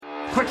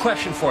Quick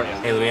question for you.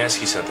 Hey, let me ask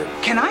you something.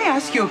 Can I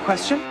ask you a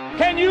question?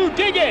 Can you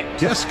dig it?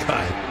 Yes,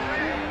 guy.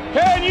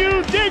 Can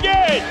you dig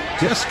it?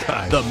 Yes,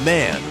 guy. The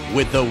man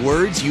with the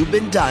words you've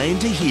been dying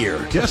to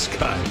hear. Yes,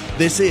 guy.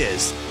 This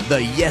is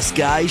the Yes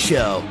Guy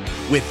Show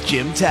with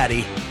Jim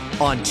Tatti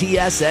on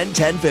TSN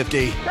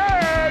 1050.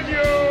 Can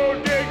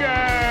you dig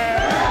it?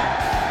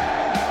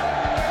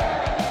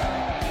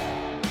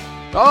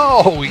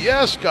 Oh,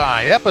 Yes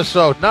Guy,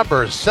 episode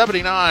number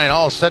 79,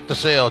 all set to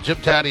sail. Jim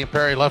Tatti and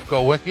Perry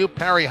Lefko with you.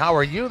 Perry, how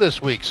are you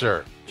this week,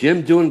 sir?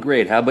 Jim, doing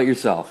great. How about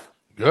yourself?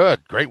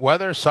 Good. Great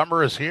weather.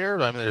 Summer is here.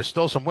 I mean, there's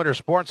still some winter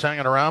sports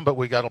hanging around, but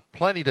we got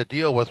plenty to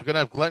deal with. We're going to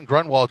have Glen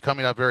Grunwald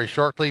coming up very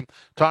shortly.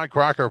 Todd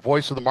Crocker,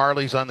 voice of the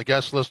Marlies, on the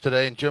guest list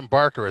today, and Jim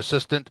Barker,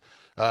 assistant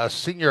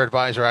senior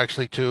advisor,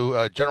 actually,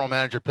 to General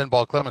Manager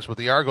Pinball Clements with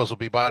the Argos, will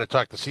be by to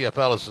talk to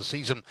CFL as the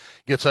season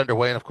gets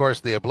underway. And, of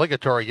course, the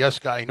obligatory Yes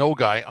Guy, No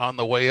Guy on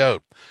the way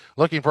out.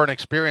 Looking for an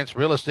experienced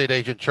real estate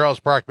agent, Charles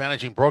Park,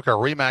 managing broker,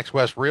 Remax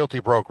West Realty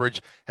Brokerage,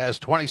 has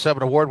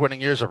 27 award-winning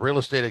years of real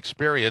estate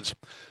experience.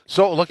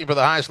 So, looking for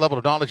the highest level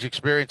of knowledge,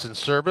 experience, and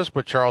service,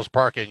 put Charles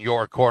Park in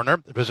your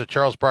corner. Visit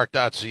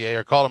charlespark.ca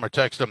or call him or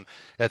text him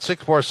at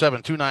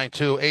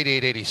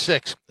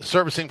 647-292-8886.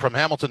 Servicing from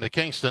Hamilton to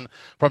Kingston,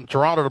 from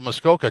Toronto to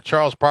Muskoka,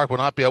 Charles Park will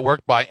not be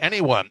outworked by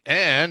anyone.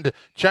 And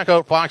check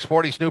out Fox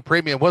 40's new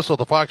premium whistle,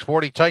 the Fox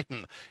 40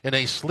 Titan. In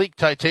a sleek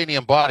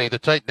titanium body, the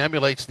Titan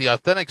emulates the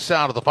authentic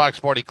sound of the Fox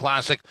 40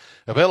 Classic.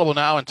 Available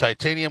now in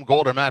titanium,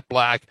 gold, or matte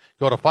black.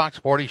 Go to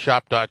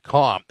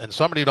fox40shop.com. And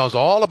somebody who knows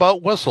all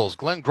about whistles,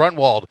 Glen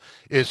Grunwald,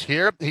 is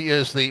here. He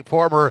is the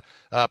former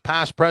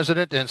past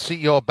president and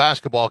CEO of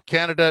Basketball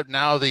Canada,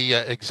 now the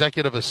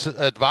executive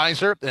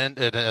advisor, and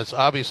has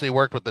obviously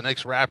worked with the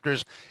Knicks,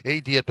 Raptors,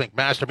 AD at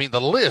McMaster. I mean, the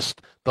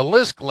list,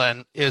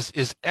 Glenn,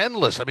 is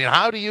endless. I mean,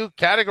 how do you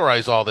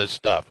categorize all this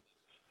stuff?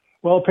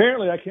 Well,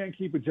 apparently I can't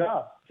keep a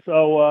job.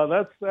 So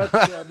that's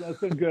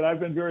been good. I've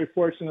been very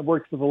fortunate. I've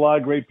worked with a lot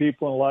of great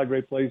people in a lot of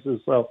great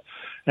places. So,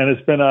 and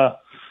it's been a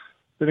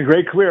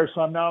great career.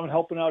 So I'm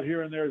helping out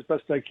here and there as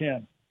best I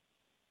can.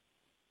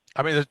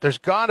 I mean, there's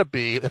got to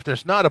be, if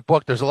there's not a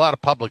book, there's a lot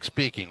of public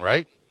speaking,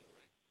 right?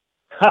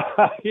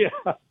 Yeah.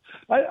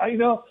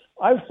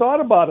 I've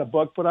thought about a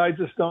book, but I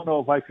just don't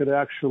know if I could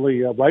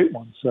actually write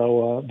one.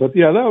 So, but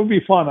yeah, that would be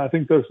fun. I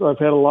think I've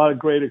had a lot of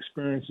great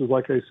experiences,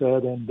 like I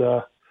said, and,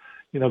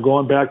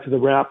 going back to the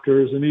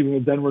Raptors and even the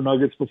Denver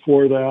Nuggets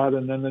before that,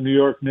 and then the New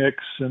York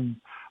Knicks, and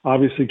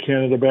obviously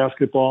Canada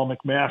basketball,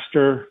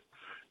 McMaster,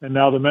 and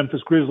now the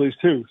Memphis Grizzlies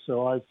too.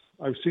 So I've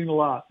seen a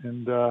lot,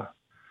 and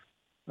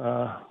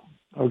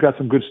I've got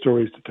some good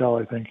stories to tell,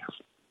 I think.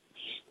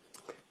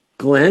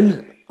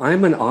 Glenn,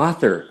 I'm an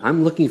author.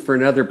 I'm looking for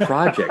another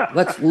project.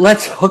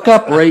 Let's hook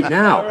up right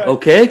now, right.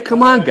 Okay?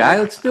 Come on, guy.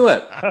 Let's do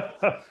it.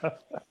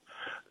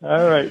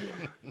 All right.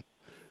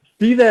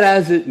 Be that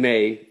as it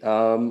may,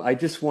 I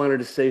just wanted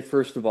to say,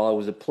 first of all, it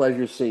was a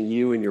pleasure seeing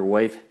you and your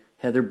wife,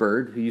 Heather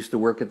Bird, who used to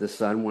work at The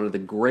Sun, one of the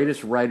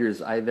greatest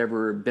writers I've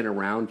ever been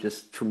around,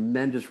 just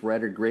tremendous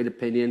writer, great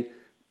opinion.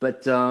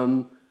 But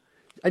I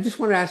just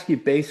want to ask you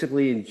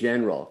basically in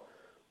general,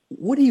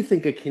 what do you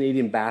think of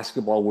Canadian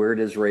basketball where it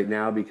is right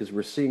now? Because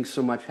we're seeing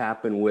so much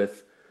happen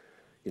with,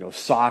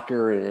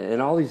 soccer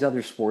and all these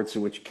other sports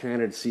in which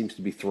Canada seems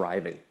to be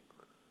thriving.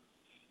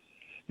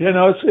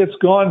 It's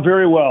gone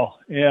very well.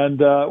 And,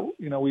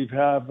 we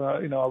have,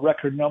 a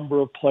record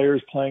number of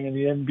players playing in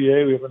the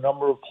NBA. We have a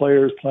number of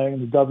players playing in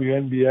the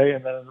WNBA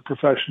and then in the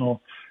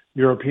professional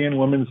European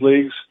women's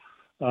leagues.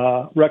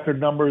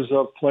 Record numbers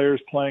of players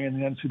playing in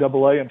the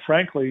NCAA. And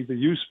frankly, the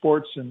youth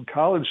sports and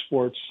college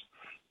sports,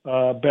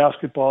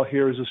 basketball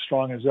here is as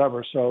strong as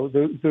ever. So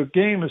the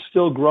game is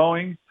still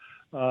growing.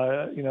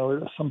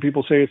 Some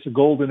people say it's a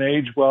golden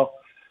age. Well,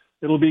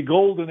 it'll be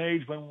golden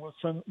age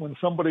when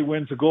somebody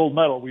wins a gold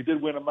medal. We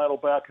did win a medal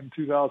back in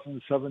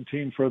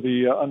 2017 for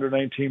the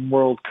Under-19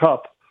 World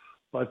Cup,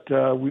 but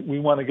we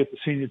want to get the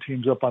senior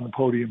teams up on the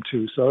podium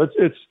too. So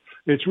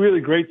it's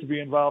really great to be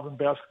involved in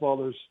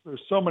basketball.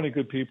 There's so many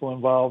good people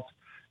involved,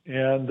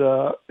 and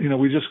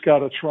we just got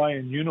to try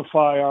and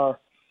unify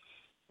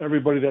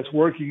everybody that's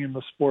working in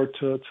the sport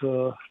to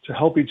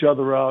help each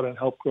other out and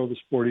help grow the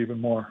sport even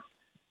more.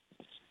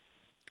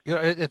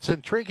 It's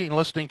intriguing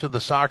listening to the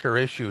soccer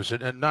issues,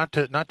 and not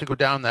to go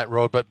down that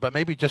road, but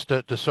maybe just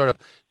to sort of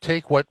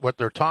take what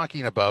they're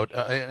talking about.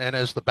 And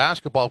as the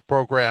basketball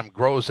program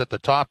grows at the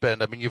top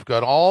end, I mean, you've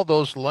got all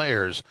those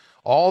layers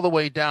all the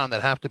way down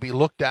that have to be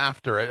looked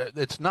after.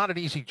 It's not an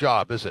easy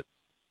job, is it?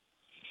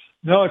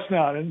 No, it's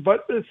not.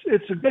 But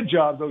it's a good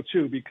job though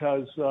too,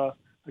 because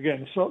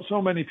again,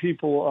 so many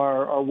people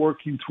are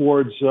working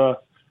towards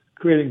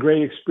creating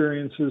great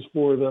experiences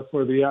for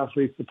the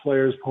athletes, the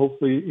players.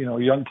 Hopefully,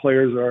 young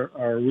players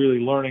are really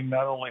learning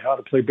not only how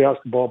to play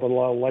basketball, but a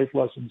lot of life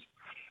lessons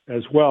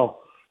as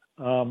well.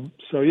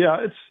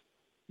 It's,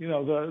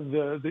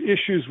 the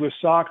issues with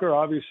soccer.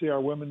 Obviously, our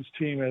women's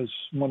team has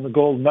won the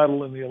gold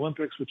medal in the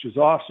Olympics, which is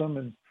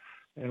awesome.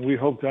 And we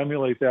hope to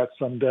emulate that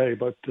someday.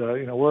 But,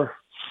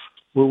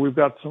 we've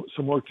got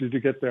some work to do to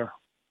get there.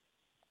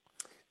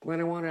 Glenn,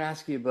 I want to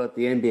ask you about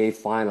the NBA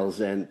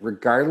Finals, and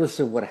regardless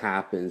of what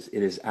happens,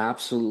 it is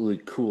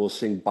absolutely cool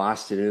seeing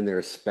Boston in there,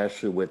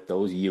 especially with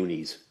those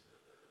unis.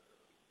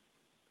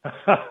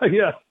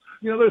 Yeah.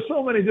 There's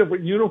so many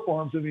different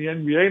uniforms in the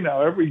NBA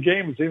now. Every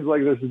game, it seems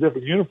like there's a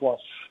different uniform.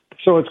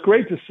 So it's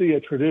great to see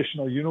a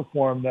traditional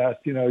uniform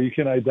that, you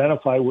can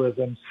identify with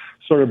and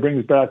sort of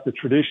brings back the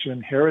tradition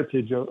and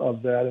heritage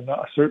of that. And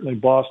certainly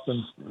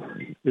Boston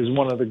is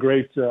one of the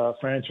great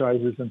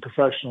franchises in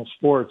professional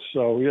sports.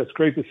 So, yeah, it's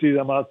great to see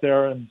them out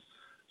there and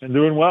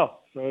doing well.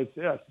 So,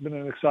 it's been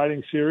an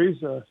exciting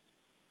series.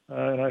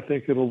 And I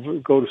think it'll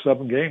go to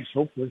 7 games,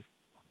 hopefully.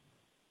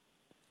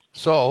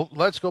 So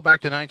let's go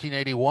back to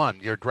 1981.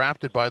 You're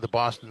drafted by the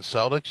Boston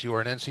Celtics. You were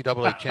an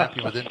NCAA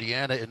champion with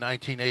Indiana in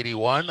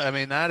 1981. I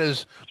mean,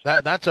 that's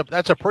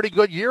a pretty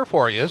good year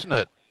for you, isn't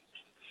it?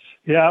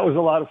 Yeah, it was a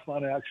lot of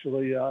fun,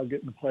 actually,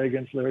 getting to play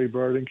against Larry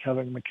Bird and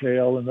Kevin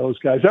McHale and those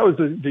guys. That was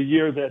the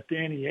year that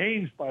Danny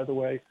Ainge, by the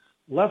way,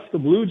 left the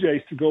Blue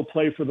Jays to go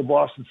play for the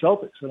Boston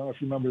Celtics. I don't know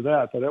if you remember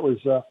that, but it was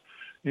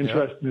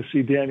interesting to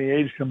see Danny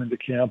Ainge come into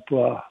camp,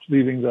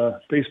 leaving the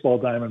baseball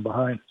diamond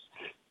behind.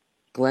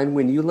 Glenn,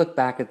 when you look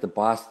back at the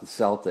Boston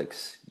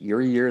Celtics,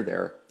 your year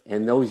there,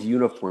 and those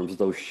uniforms,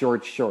 those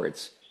short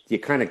shorts, do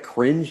you kind of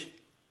cringe?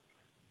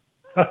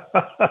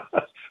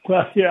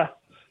 Well, yeah.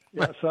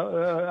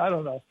 So I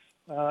don't know.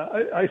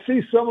 I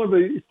see some of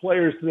the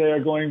players today are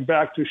going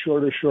back to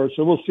shorter shorts,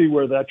 so we'll see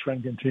where that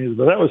trend continues.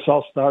 But that was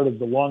all started.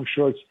 The long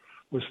shorts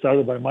was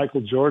started by Michael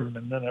Jordan,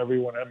 and then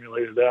everyone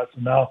emulated that. So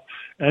now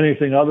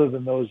anything other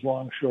than those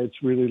long shorts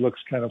really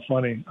looks kind of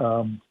funny.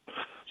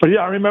 But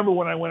yeah, I remember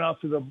when I went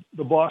out to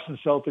the Boston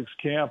Celtics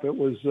camp, it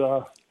was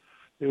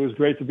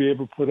great to be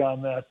able to put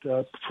on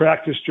that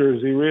practice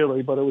jersey,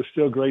 really, but it was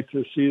still great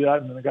to see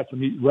that. And then I got to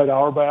meet Red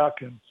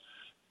Auerbach, and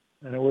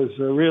it was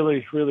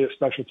really, really a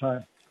special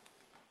time.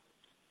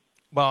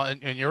 Well,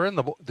 and you're in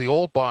the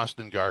old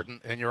Boston Garden,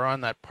 and you're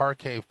on that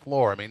parquet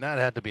floor. I mean, that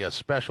had to be a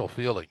special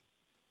feeling.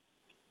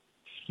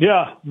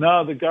 Yeah,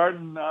 no, the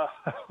Garden,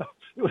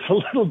 it was a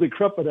little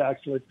decrepit,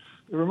 actually.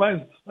 It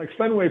reminds, like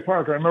Fenway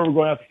Park. I remember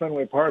going out to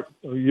Fenway Park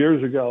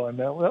years ago, and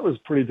that was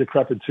pretty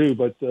decrepit too.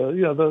 But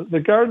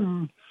the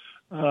Garden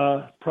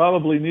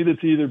probably needed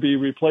to either be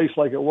replaced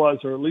like it was,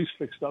 or at least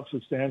fixed up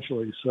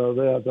substantially. So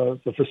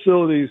the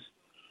facilities.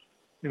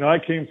 I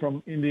came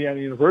from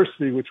Indiana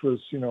University, which was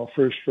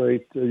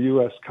first-rate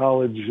U.S.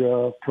 college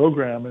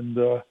program, and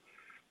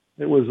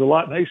it was a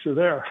lot nicer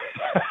there,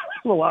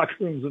 the locker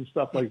rooms and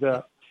stuff like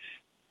that.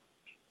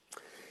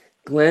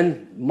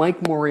 Glenn,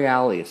 Mike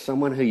Morreale is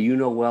someone who you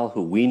know well,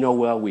 who we know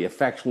well. We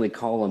affectionately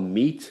call him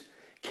Meat.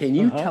 Can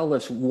you tell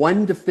us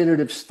one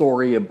definitive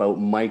story about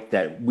Mike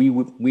that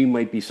we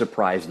might be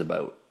surprised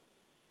about?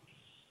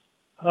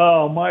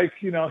 Oh, Mike,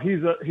 he's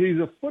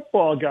a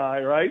football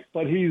guy, right?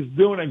 But he's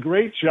doing a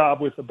great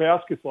job with the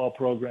basketball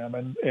program,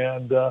 and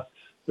the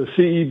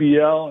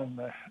CEBL and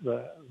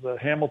the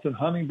Hamilton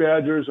Hunting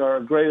Badgers are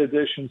great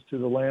additions to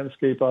the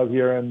landscape out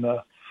here in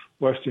the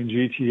Western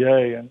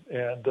GTA,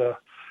 and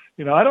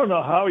I don't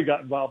know how he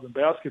got involved in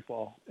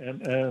basketball,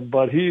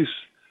 but he's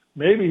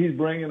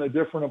bringing a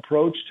different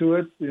approach to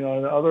it.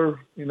 And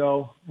other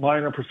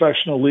minor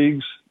professional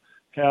leagues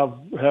have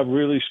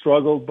really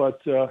struggled,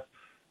 but I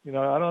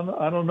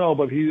don't know.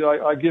 But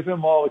I give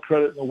him all the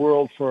credit in the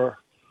world for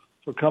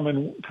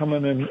coming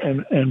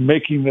and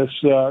making this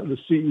the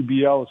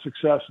CEBL a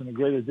success and a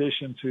great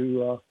addition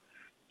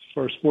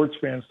for sports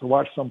fans to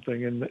watch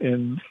something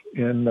in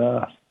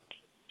the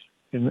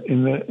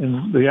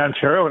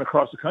Ontario and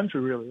across the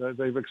country, really.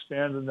 They've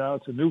expanded now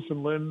to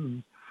Newfoundland,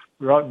 and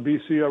we're out in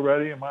BC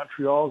already, and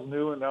Montreal's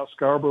new, and now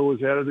Scarborough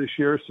was added this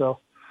year. So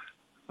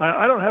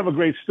I don't have a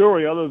great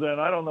story other than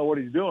I don't know what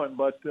he's doing,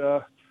 but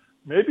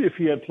maybe if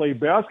he had played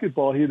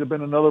basketball, he'd have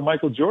been another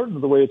Michael Jordan,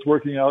 the way it's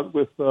working out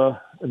with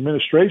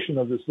administration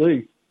of this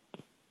league.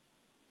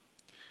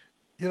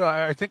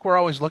 I think we're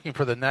always looking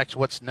for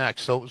what's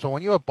next. So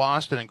when you have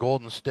Boston and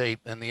Golden State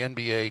and the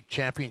NBA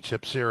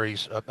championship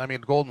series,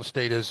 Golden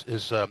State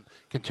is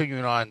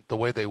continuing on the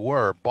way they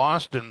were.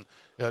 Boston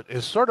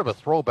is sort of a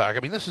throwback.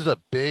 I mean, this is a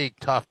big,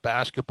 tough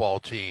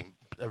basketball team,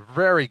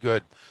 very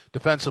good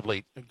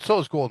defensively. So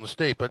is Golden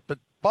State, but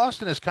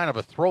Boston is kind of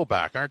a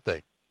throwback, aren't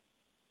they?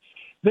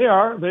 They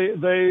are.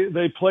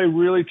 They play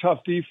really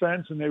tough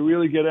defense, and they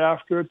really get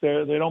after it.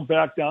 They don't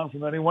back down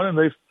from anyone, and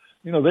they've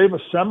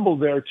assembled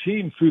their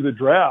team through the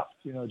draft.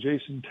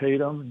 Jason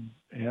Tatum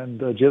and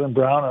Jaylen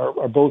Brown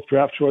are both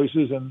draft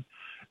choices, and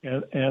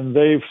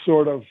they've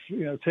sort of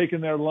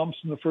taken their lumps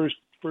in the first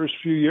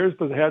few years,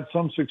 but had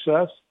some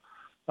success.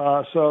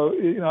 So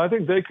I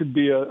think they could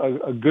be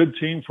a good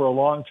team for a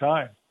long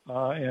time.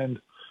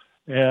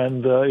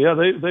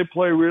 They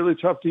play really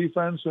tough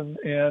defense,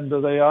 and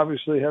they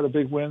obviously had a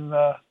big win,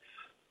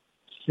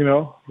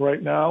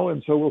 right now,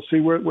 and so we'll see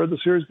where the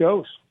series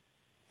goes.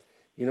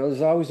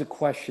 There's always a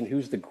question,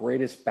 who's the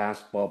greatest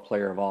basketball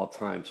player of all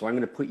time? So I'm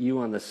going to put you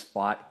on the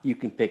spot. You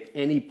can pick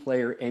any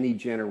player, any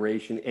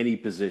generation, any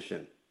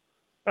position.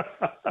 I'm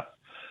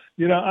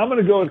going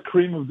to go with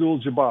Kareem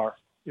Abdul-Jabbar.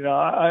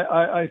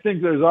 I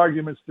think there's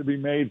arguments to be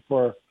made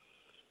for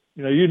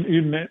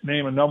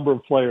name a number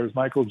of players,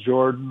 Michael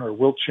Jordan or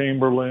Wilt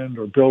Chamberlain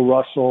or Bill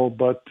Russell,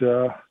 but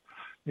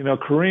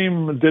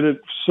Kareem did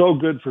it so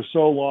good for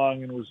so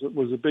long and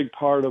was a big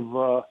part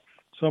of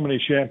so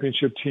many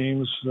championship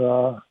teams,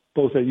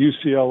 both at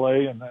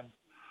UCLA and then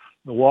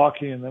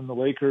Milwaukee and then the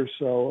Lakers.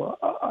 So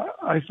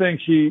I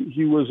think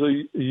he was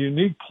a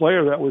unique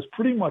player that was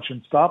pretty much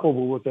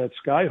unstoppable with that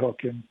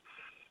skyhook,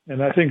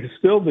 and I think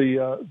still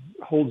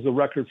holds the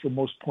record for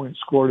most points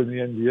scored in the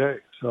NBA.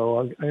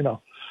 So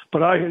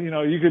but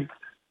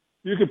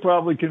you could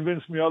probably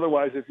convince me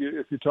otherwise if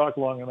you talk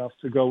long enough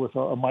to go with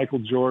a Michael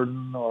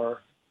Jordan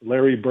or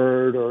Larry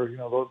Bird or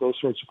those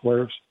sorts of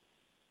players.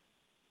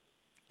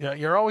 Yeah,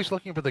 you're always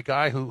looking for the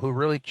guy who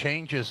really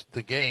changes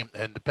the game,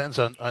 and depends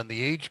on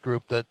the age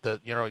group that the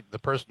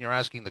person you're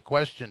asking the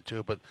question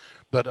to.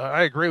 But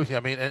I agree with you.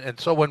 I mean, and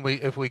so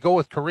if we go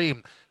with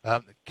Kareem,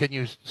 can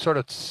you sort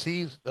of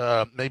see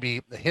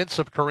maybe hints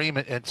of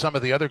Kareem and some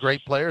of the other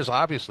great players?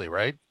 Obviously,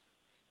 right?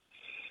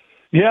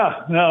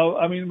 Yeah. No,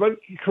 I mean, but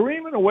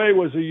Kareem in a way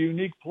was a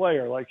unique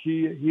player. Like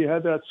he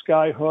had that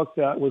sky hook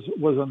that was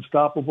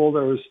unstoppable.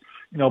 There was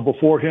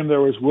before him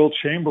there was Wilt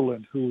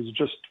Chamberlain, who was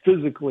just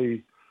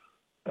physically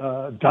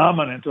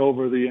dominant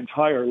over the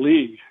entire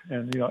league,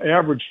 and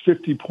averaged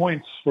 50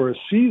 points for a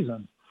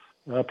season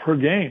per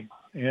game,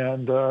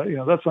 and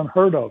that's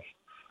unheard of.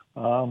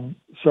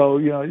 So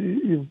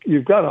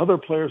you've got other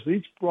players that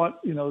each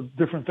brought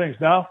different things.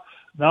 Now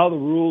the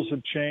rules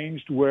have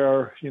changed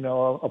where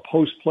a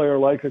post player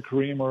like a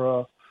Kareem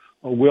or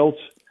a Wilt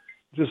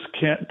just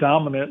can't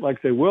dominate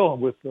like they will,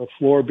 with the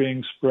floor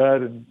being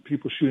spread and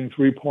people shooting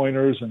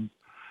 3-pointers and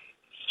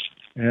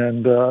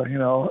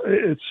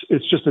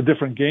it's just a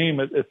different game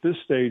at this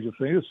stage of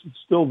things. It's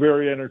still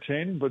very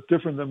entertaining, but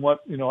different than what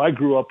I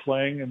grew up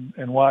playing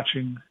and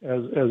watching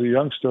as a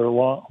youngster a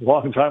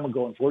long time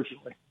ago,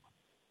 unfortunately.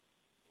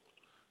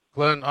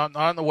 Glen,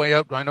 on the way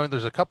out, I know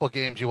there's a couple of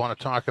games you want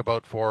to talk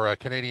about for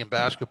Canadian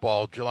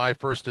basketball, July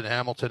 1st in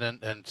Hamilton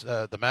and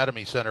the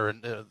Mattamy Center in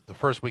the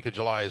first week of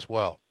July as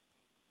well.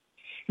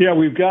 Yeah,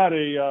 we've got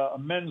a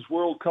men's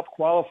World Cup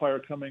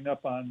qualifier coming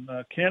up on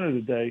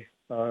Canada Day.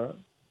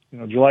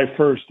 July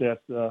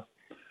 1st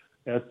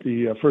at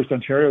the First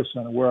Ontario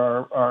Center,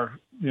 where our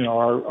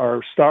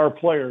star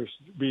players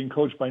being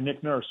coached by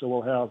Nick Nurse. So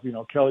we'll have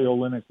Kelly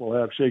Olynyk, we'll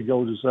have Shai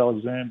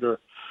Gilgeous-Alexander,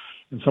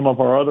 and some of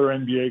our other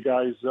NBA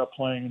guys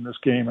playing in this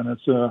game, and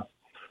it's a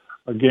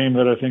game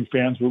that I think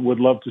fans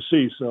would love to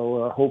see.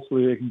 So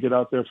hopefully they can get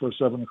out there for a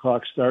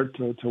 7:00 start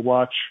to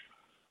watch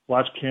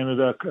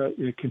Canada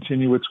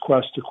continue its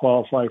quest to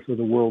qualify for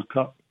the World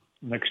Cup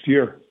next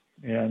year.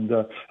 And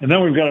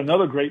then we've got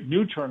another great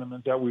new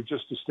tournament that we've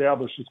just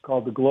established. It's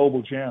called the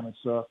Global Jam.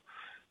 It's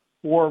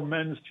 4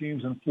 men's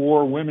teams and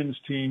 4 women's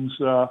teams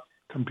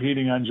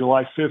competing on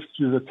July 5th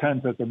through the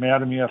 10th at the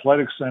Mattamy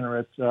Athletic Center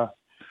at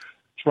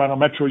Toronto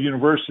Metro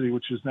University,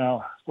 which is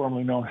now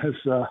formerly known as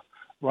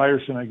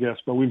Ryerson, I guess.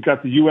 But we've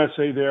got the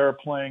USA there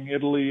playing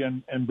Italy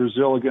and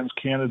Brazil against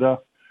Canada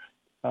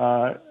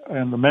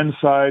on the men's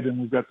side, and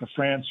we've got the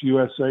France,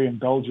 USA, and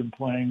Belgium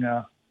playing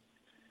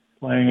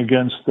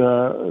against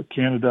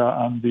Canada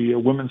on the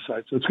women's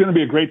side. So it's going to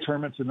be a great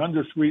tournament. It's an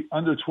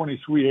under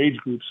 23 age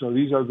group. So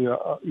these are the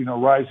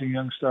rising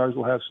young stars.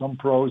 We'll have some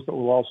pros, but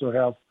we'll also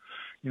have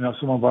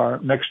some of our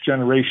next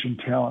generation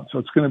talent. So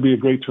it's going to be a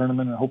great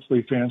tournament, and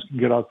hopefully fans can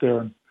get out there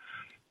and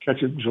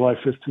catch it July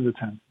 5th to the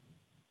 10th.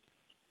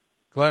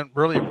 Glen,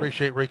 really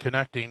appreciate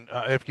reconnecting.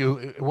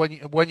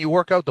 When you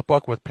work out the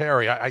book with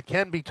Perry, I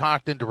can be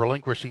talked into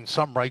relinquishing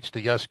some rights to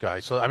Yes Guy.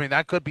 So I mean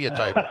that could be a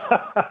typo.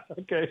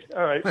 Okay,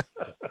 all right.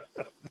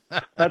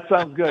 That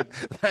sounds good.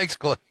 Thanks,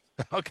 Glen.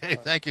 Okay,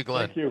 thank you,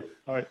 Glen. Thank you.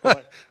 All right.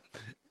 Bye.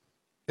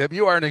 If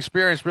you are an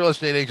experienced real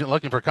estate agent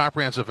looking for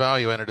comprehensive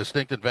value and a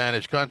distinct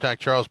advantage, contact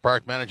Charles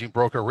Park, managing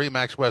broker,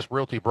 RE/MAX West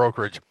Realty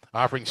Brokerage,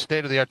 offering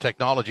state-of-the-art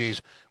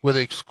technologies with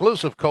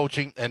exclusive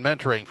coaching and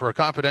mentoring. For a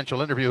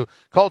confidential interview,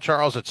 call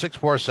Charles at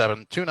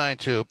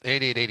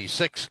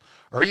 647-292-8886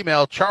 or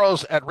email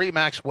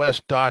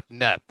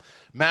charles@remaxwest.net.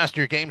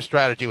 Master your game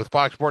strategy with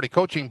Fox 40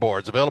 coaching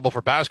boards, available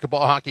for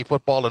basketball, hockey,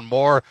 football, and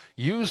more.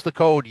 Use the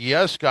code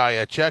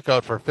YesGuy at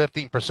checkout for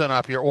 15%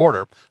 off your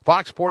order.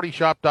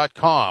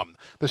 Fox40shop.com.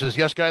 This is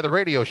Yes Guy, the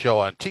radio show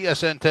on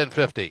TSN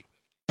 1050.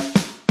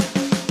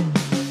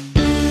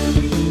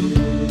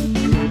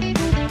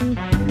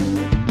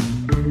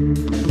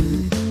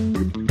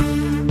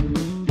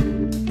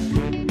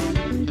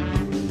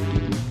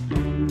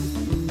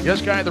 Yes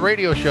Guy, the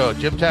radio show.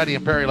 Jim Tatti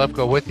and Perry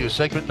Lefko with you.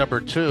 Segment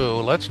number 2.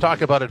 Let's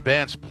talk about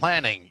advanced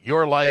planning.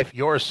 Your life,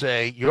 your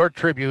say, your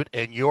tribute,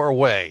 and your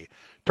way.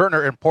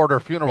 Turner and Porter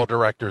Funeral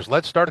Directors.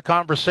 Let's start a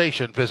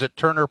conversation. Visit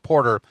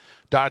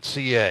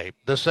turnerporter.ca.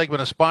 This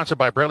segment is sponsored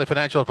by Braley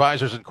Financial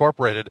Advisors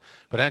Incorporated.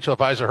 Financial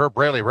advisor Herb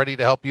Braley, ready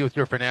to help you with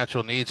your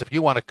financial needs. If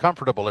you want a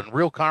comfortable and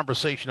real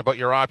conversation about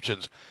your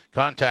options,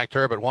 contact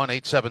Herb at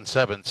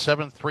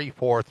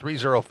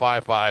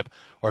 1-877-734-3055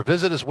 or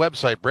visit his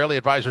website,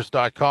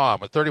 BraleyAdvisors.com.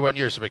 With 31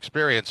 years of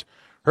experience,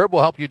 Herb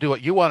will help you do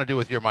what you want to do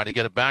with your money,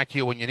 get it back to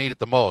you when you need it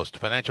the most.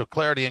 Financial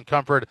clarity and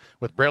comfort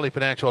with Braley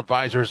Financial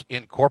Advisors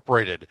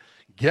Incorporated.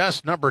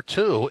 Guest number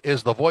 2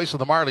 is the voice of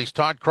the Marlies,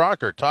 Todd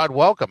Crocker. Todd,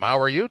 welcome. How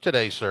are you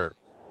today, sir?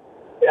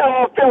 Yeah,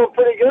 I'm feeling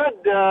pretty good.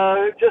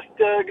 Just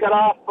got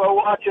off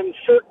watching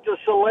Cirque du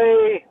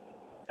Soleil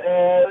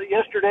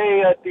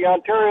yesterday at the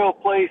Ontario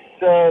place.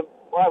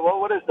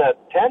 What is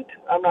that, tent?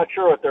 I'm not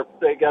sure what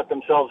they got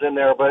themselves in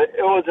there, but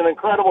it was an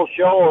incredible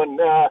show, and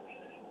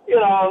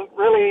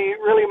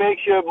really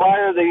makes you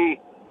admire the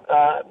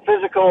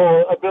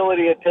physical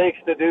ability it takes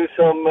to do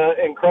some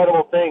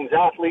incredible things.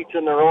 Athletes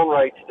in their own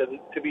rights,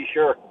 to be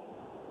sure.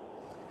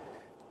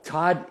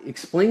 Todd,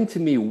 explain to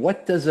me,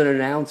 what does an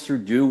announcer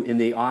do in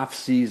the off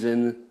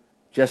season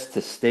just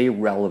to stay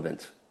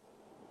relevant?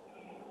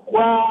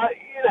 Well,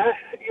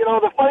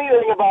 the funny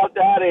thing about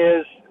that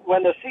is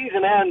when the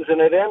season ends, and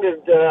it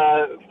ended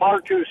far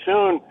too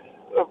soon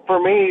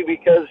for me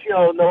because,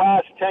 in the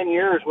last 10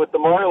 years with the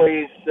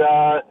Marlies,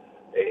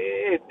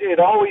 it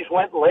always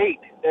went late.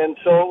 And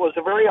so it was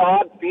a very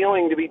odd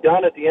feeling to be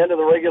done at the end of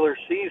the regular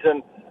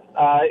season.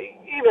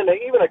 Even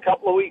a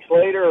couple of weeks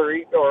later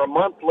or a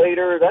month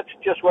later, that's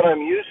just what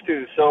I'm used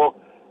to. So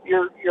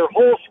your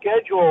whole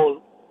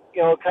schedule,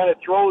 kind of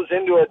throws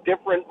into a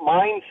different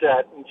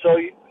mindset. And so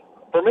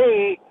for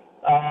me,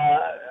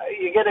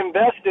 you get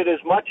invested as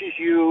much as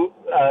you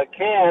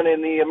can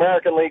in the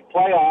American League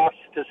playoffs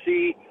to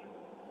see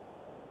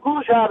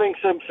who's having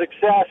some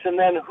success and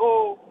then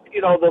who,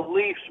 the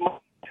Leafs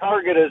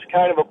target as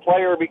kind of a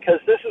player, because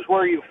this is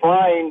where you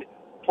find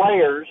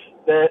players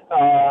that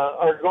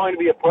are going to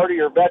be a part of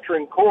your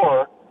veteran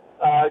core,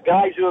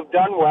 guys who have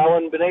done well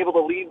and been able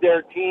to lead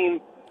their team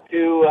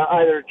to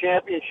either a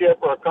championship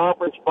or a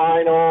conference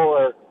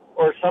final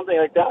or something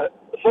like that.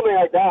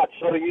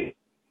 So you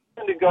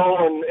tend to go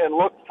and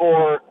look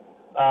for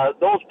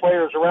those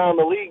players around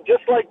the league,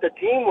 just like the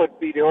team would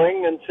be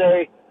doing, and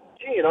say,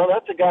 gee,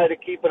 that's a guy to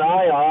keep an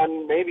eye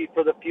on maybe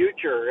for the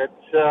future.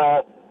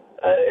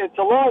 It's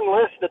a long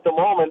list at the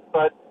moment,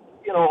 but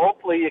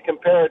hopefully you can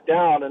pare it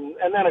down. And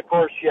then, of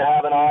course, you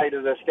have an eye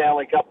to the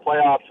Stanley Cup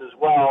playoffs as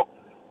well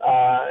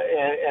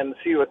and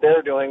see what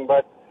they're doing.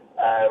 But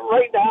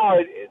right now,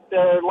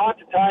 there are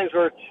lots of times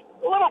where it's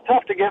a little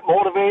tough to get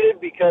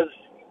motivated because,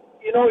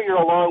 you're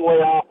a long way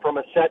off from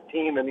a set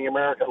team in the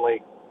American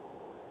League.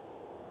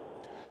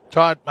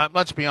 Todd,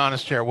 let's be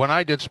honest here. When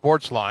I did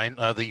Sportsline,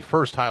 the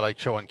first highlight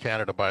show in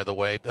Canada, by the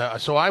way,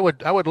 so I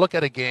would look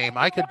at a game.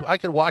 I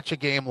could watch a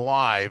game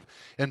live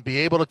and be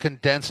able to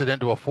condense it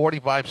into a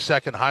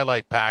 45-second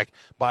highlight pack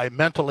by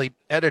mentally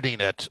editing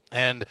it,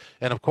 and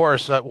of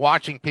course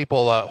watching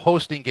people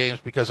hosting games,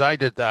 because I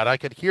did that. I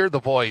could hear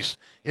the voice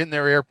in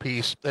their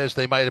earpiece as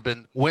they might have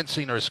been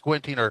wincing or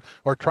squinting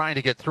or trying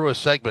to get through a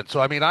segment. So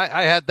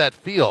I had that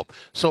feel.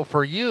 So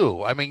for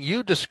you,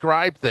 you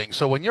describe things.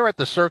 So when you're at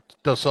the Cirque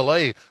du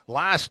Soleil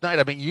last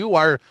night, you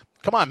are,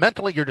 come on,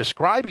 mentally you're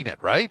describing it,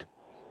 right?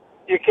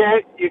 You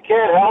can't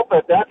help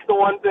it. That's the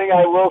one thing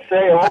I will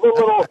say.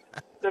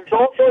 There's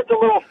all sorts of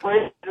little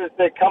phrases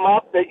that come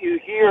up that you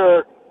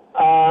hear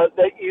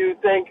that you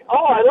think,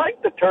 oh, I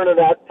like the turn of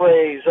that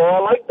phrase, or I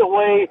like the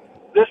way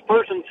this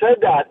person said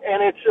that.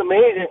 And it's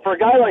amazing for a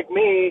guy like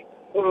me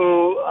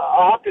who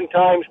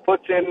oftentimes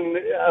puts in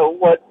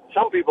what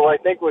some people I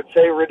think would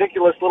say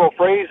ridiculous little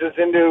phrases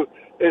into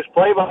his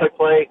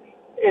play-by-play.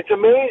 It's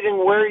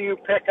amazing where you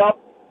pick up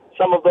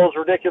some of those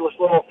ridiculous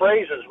little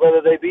phrases,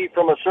 whether they be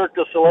from a Cirque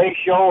du Soleil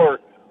show or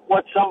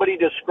what somebody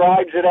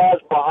describes it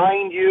as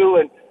behind you.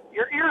 And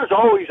your ear's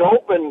always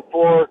open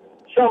for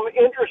some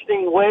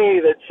interesting way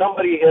that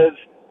somebody has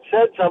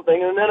said something.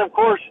 And then, of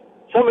course,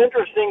 some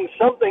interesting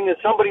something that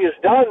somebody has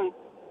done,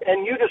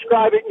 and you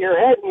describe it in your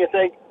head, and you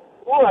think,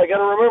 well, I got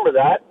to remember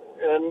that.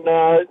 And,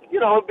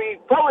 it'd be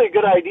probably a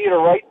good idea to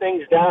write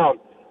things down.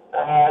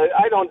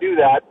 I don't do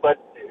that,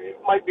 but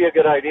it might be a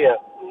good idea.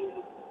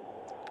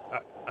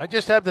 I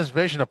just have this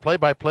vision of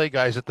play-by-play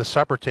guys at the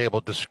supper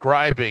table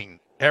describing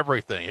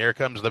everything. Here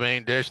comes the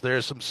main dish.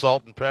 There's some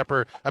salt and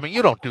pepper.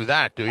 You don't do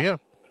that, do you?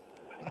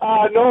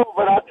 No,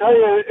 but I'll tell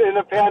you, in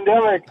the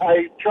pandemic,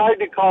 I tried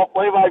to call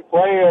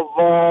play-by-play of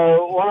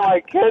one of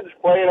my kids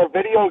playing a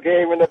video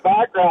game in the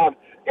background.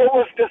 It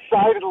was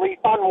decidedly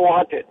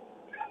unwanted.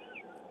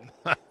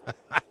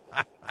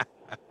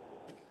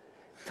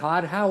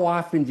 Todd, how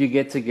often do you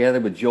get together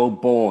with Joe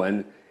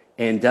Bowen,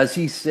 and does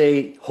he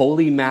say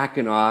 "Holy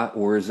Mackinac,"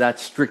 or is that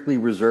strictly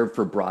reserved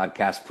for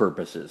broadcast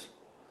purposes?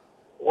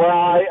 Well,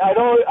 I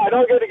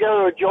don't get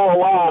together with Joe a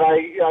lot. I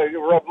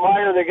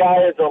admire the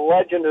guy as a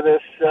legend of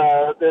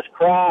this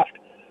craft.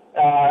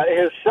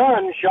 His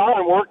son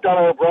Sean worked on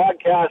our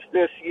broadcast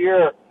this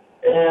year,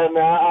 and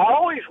I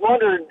always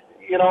wondered,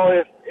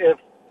 if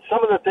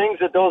some of the things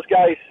that those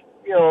guys,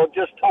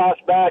 just toss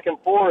back and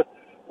forth,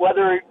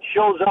 whether it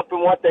shows up in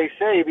what they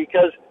say.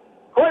 Because,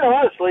 quite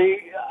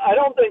honestly, I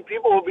don't think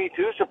people will be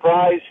too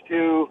surprised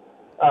to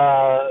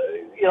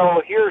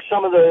hear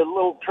some of the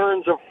little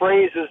turns of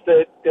phrases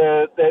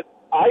that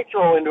I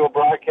throw into a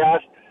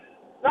broadcast.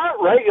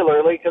 Not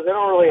regularly, because I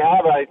don't really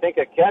have, I think,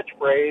 a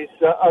catchphrase,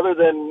 other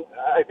than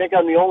I think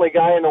I'm the only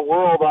guy in the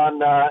world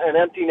on an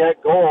empty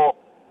net goal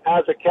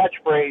has a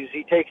catchphrase.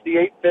 He takes the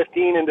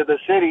 815 into the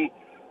city,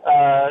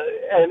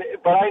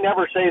 but I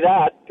never say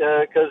that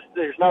because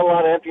there's not a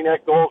lot of empty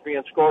net goals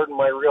being scored in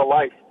my real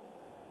life.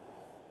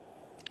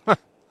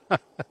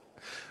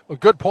 Well,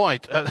 good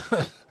point.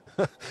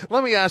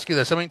 Let me ask you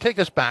this. I mean, take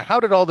us back. How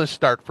did all this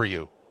start for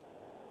you?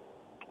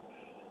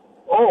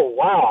 Oh,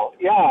 wow.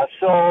 Yeah,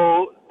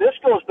 so this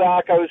goes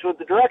back. I was with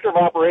the director of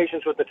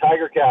operations with the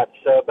Tiger Cats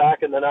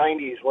back in the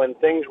 90s when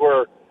things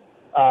were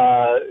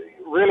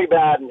really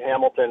bad in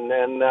Hamilton.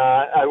 And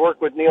I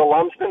worked with Neil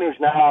Lumsden, who's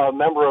now a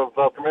member of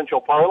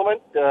provincial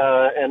parliament.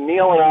 And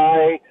Neil and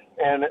I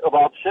and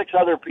about 6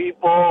 other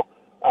people,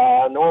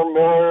 Norm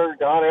Miller,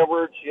 Don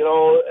Edwards,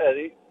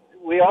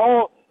 we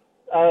all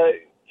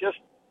just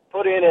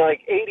put in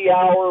like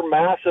 80-hour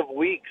massive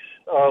weeks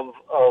of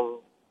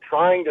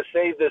trying to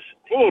save this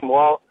team.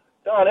 Well,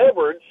 Don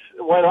Edwards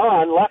went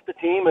on, left the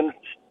team, and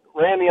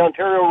ran the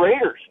Ontario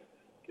Raiders,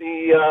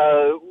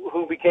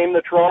 who became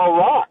the Toronto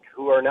Rock,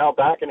 who are now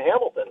back in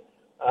Hamilton.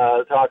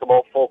 Talk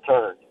about full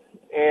turn.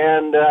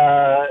 And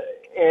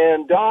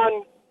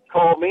Don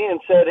called me and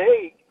said,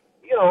 hey,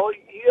 you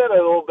had a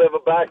little bit of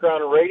a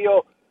background in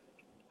radio.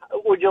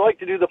 Would you like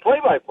to do the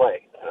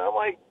play-by-play? And I'm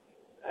like,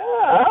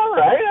 all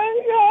right,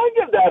 I'll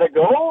give that a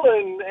go.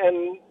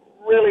 And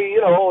really,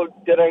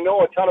 did I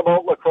know a ton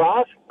about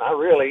lacrosse? Not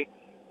really.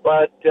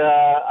 But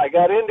I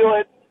got into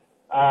it.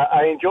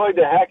 I enjoyed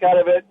the heck out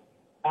of it.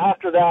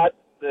 After that,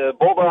 the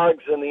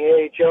Bulldogs and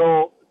the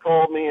AHL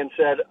called me and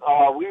said,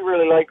 we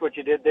really like what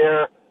you did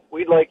there.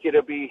 We'd like you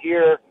to be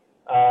here.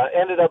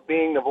 Ended up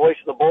being the voice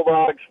of the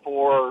Bulldogs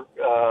for,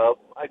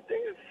 I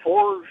think,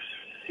 4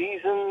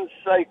 seasons,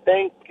 I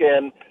think.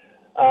 And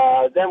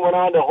then went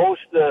on to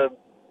host the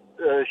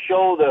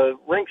show, The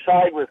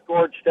Rinkside with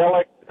Gord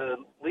Stellick, the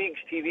league's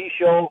TV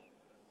show.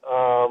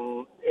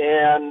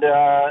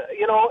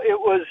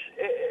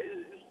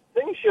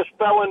 Things just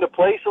fell into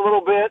place a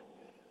little bit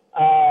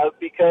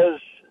because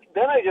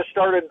then I just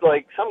started,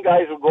 like, some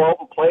guys would go out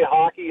and play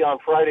hockey on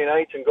Friday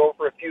nights and go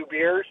for a few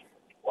beers.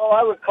 Well,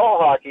 I would call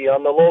hockey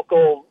on the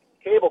local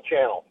cable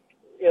channel,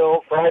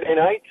 Friday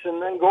nights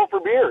and then go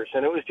for beers.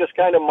 And it was just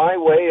kind of my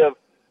way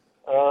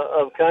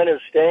of kind of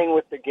staying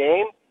with the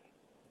game.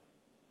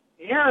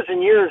 Years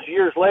and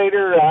years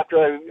later,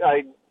 after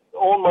I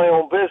owned my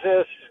own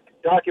business,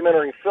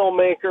 documentary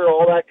filmmaker,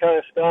 all that kind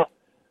of stuff,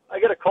 I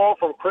get a call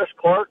from Chris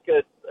Clark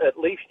at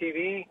Leafs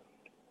TV,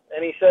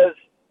 and he says,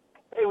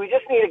 hey, we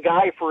just need a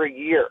guy for a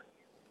year.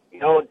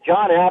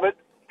 John Abbott,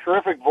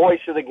 terrific voice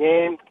of the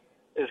game,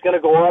 is going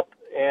to go up,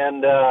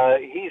 and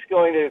he's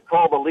going to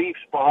call the Leafs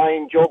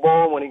behind Joe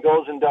Bowen when he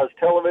goes and does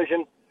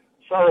television.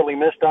 Sorely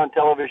missed on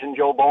television,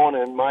 Joe Bowen,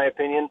 in my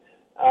opinion.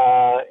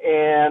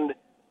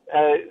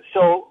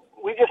 So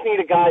we just need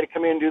a guy to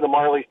come in and do the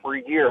Marlies for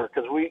a year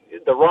because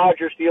the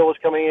Rogers deal was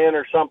coming in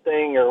or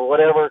something or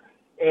whatever,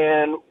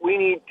 and we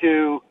need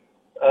to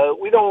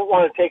we don't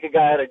want to take a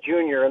guy out of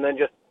junior and then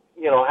just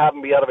have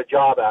him be out of a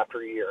job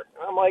after a year.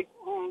 And I'm like,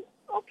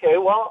 okay,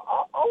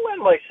 well, I'll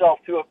lend myself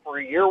to it for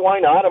a year. Why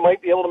not? I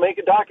might be able to make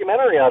a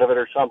documentary out of it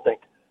or something.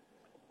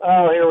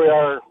 Here we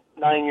are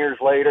 9 years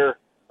later,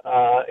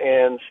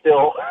 and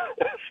still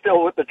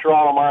with the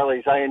Toronto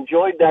Marlies. I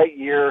enjoyed that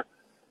year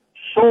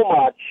so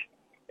much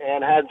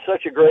and had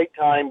such a great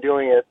time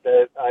doing it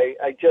that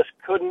I just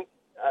couldn't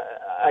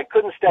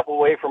step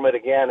away from it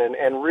again.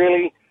 And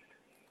really,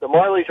 the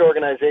Marlies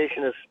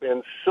organization has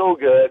been so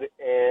good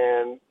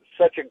and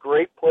such a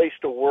great place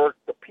to work.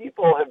 The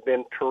people have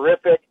been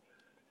terrific.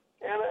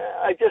 And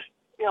I just,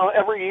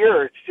 every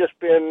year it's just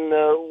been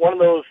one of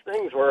those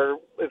things where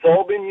it's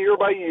all been year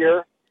by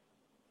year.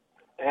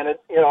 And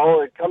it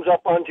comes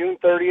up on June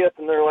 30th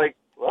and they're like,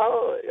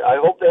 well, I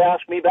hope they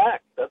ask me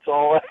back. That's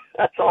all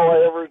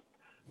I ever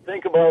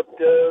think about.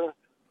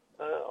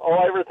 All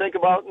I ever think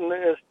about in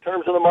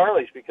terms of the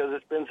Marlies, because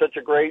it's been such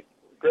a great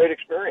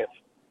experience.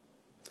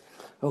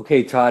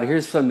 Okay, Todd,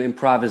 here's some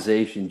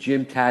improvisation.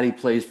 Jim Tatti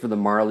plays for the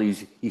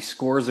Marlies. He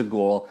scores a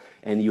goal,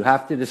 and you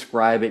have to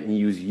describe it and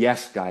use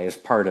yes guy as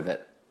part of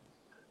it.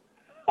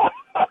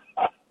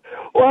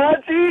 Well,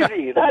 that's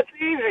easy.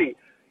 Tatti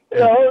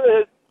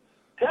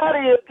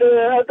at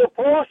the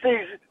post,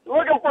 he's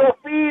looking for a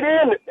feed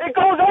in. It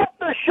goes up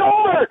the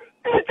shoulder.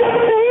 It's a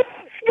yes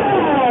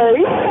guy.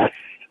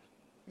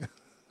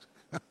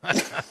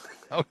 Yes.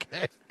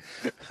 Okay.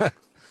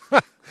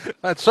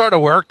 That sort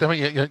of worked. I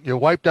mean, you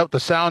wiped out the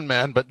sound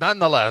man, but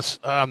nonetheless.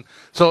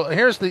 So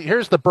here's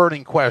the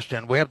burning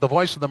question. We have the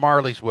voice of the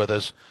Marlies with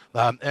us,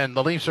 and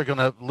the Leafs are going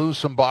to lose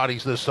some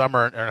bodies this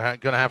summer and are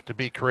going to have to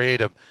be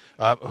creative.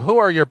 Who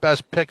are your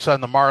best picks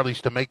on the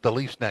Marlies to make the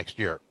Leafs next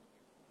year?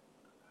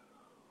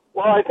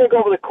 Well, I think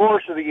over the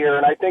course of the year,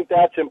 and I think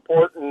that's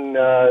important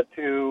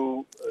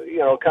to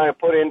kind of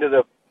put into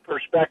the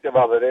perspective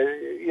of it.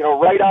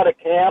 Right out of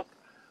camp.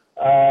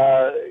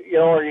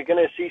 Are you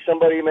going to see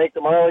somebody make the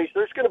Marlies?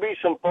 There's going to be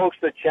some folks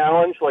that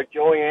challenge, like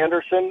Joey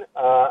Anderson.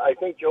 I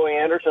think Joey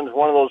Anderson is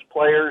one of those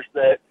players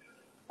that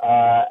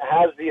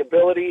has the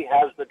ability,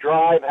 has the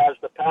drive, has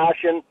the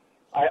passion.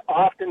 I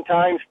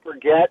oftentimes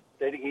forget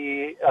that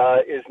he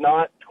is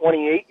not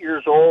 28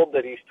 years old,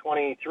 that he's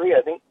 23,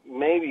 I think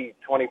maybe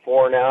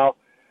 24 now.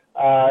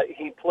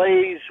 He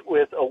plays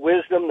with a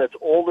wisdom that's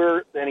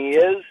older than he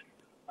is,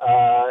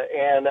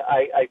 and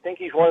I think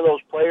he's one of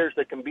those players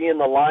that can be in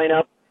the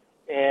lineup,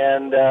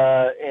 and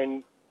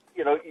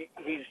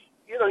he's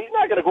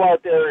not going to go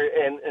out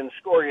there and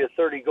score you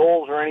 30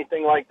 goals or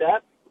anything like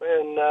that,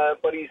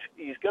 but he's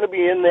going to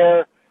be in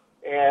there.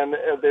 And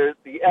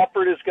the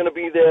effort is going to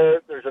be there.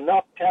 There's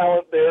enough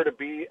talent there to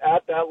be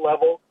at that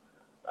level,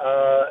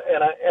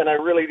 and I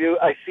really do.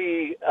 I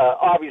see.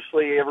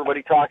 Obviously,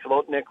 everybody talks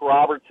about Nick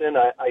Robertson.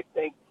 I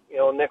think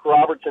Nick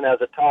Robertson has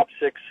a top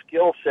 6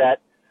 skill set,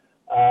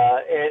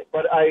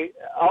 but I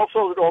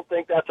also don't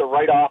think that's a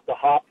right off the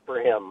hop for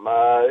him.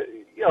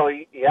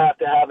 You have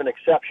to have an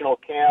exceptional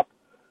camp.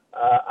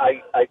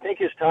 I think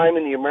his time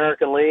in the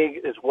American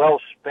League is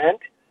well spent.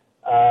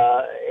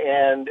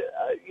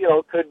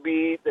 Could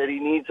be that he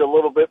needs a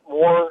little bit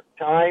more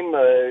time.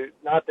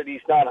 Not that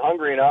he's not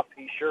hungry enough.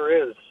 He sure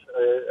is.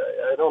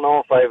 I don't know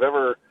if I've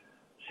ever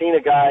seen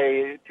a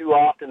guy too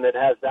often that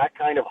has that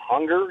kind of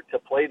hunger to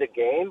play the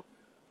game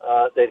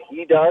that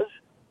he does.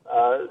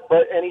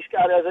 And he's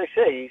got, as I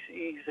say,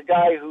 he's a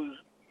guy who's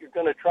you're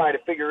going to try to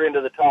figure into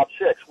the top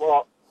 6.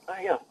 Well,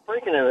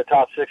 breaking in the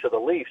top 6 of the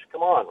Leafs,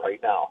 come on,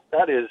 right now.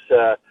 That is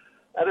a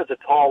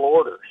tall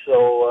order.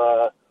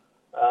 So.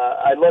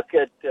 I look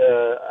at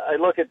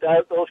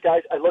those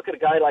guys. I look at a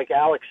guy like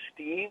Alex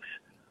Steeves,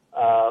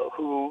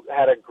 who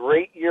had a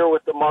great year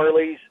with the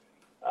Marlies,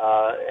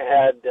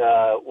 had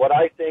what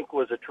I think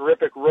was a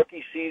terrific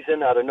rookie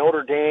season out of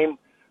Notre Dame.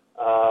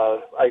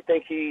 I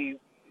think he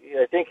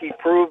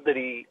proved that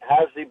he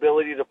has the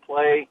ability to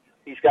play.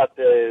 He's got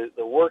the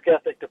work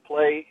ethic to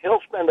play.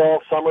 He'll spend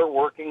all summer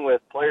working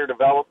with player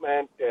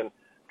development and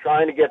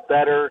trying to get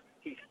better.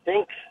 He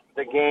thinks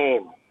the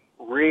game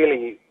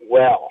really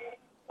well.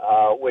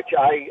 Which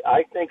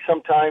I think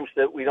sometimes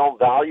that we don't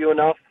value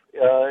enough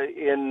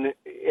in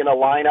a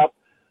lineup,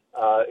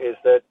 is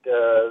that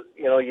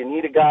you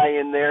need a guy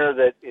in there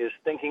that is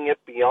thinking it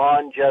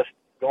beyond just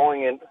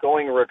going and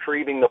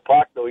retrieving the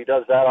puck, though he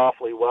does that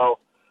awfully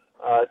well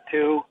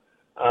too.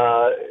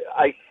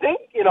 I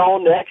think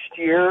next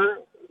year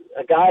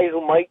a guy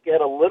who might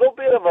get a little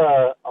bit of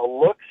a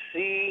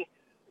look-see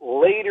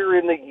later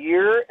in the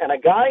year, and a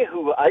guy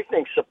who I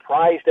think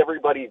surprised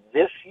everybody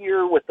this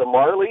year with the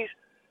Marlies.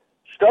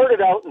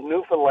 Started out in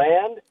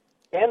Newfoundland,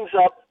 ends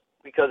up,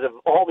 because of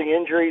all the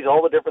injuries,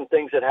 all the different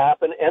things that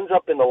happen, ends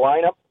up in the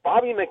lineup.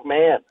 Bobby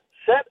McMahon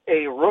set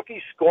a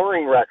rookie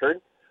scoring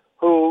record,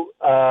 who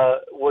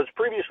was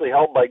previously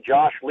held by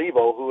Josh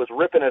Lebo, who is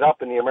ripping it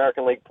up in the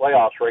American League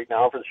playoffs right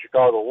now for the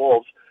Chicago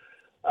Wolves.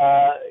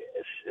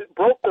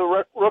 Broke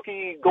the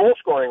rookie goal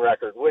scoring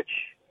record, which,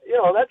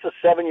 that's a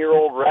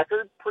 7-year-old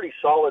record, pretty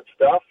solid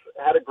stuff.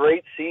 Had a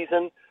great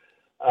season.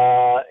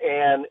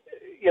 And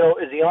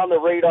is he on the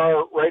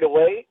radar right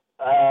away?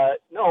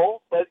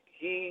 No, but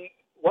he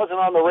wasn't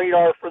on the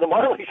radar for the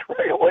Marlies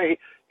right away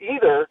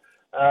either,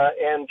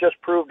 and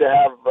just proved to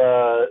have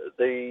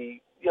the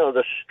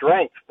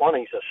strength. One,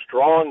 he's a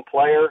strong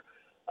player,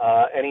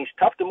 and he's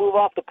tough to move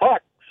off the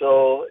puck.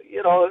 So,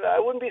 I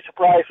wouldn't be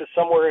surprised if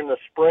somewhere in the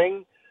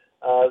spring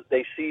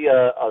they see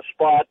a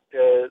spot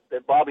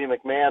that Bobby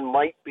McMahon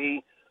might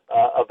be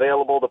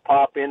available to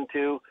pop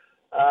into.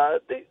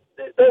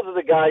 Those are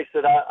the guys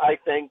that I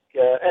think,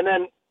 and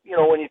then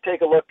when you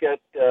take a look at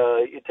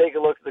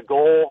the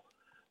goal,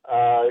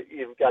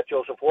 you've got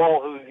Joseph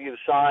Wall, who you've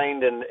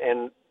signed,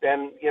 and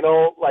then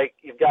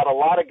you've got a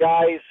lot of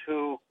guys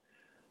who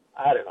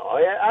I don't know.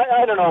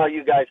 I don't know how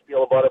you guys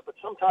feel about it, but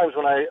sometimes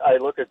when I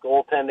look at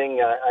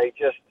goaltending, I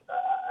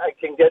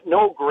can get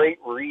no great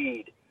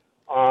read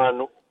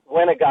on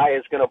when a guy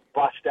is going to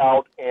bust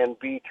out and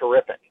be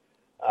terrific.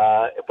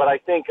 But I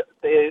think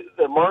the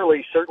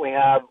Marlies certainly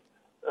have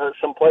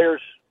some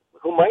players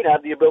who might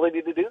have the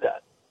ability to do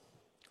that.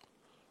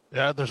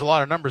 Yeah, there's a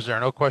lot of numbers there,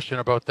 no question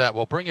about that.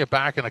 We'll bring you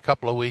back in a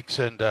couple of weeks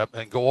and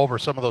go over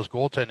some of those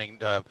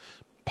goaltending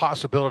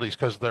possibilities,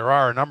 because there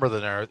are a number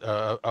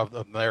of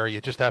them there.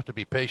 You just have to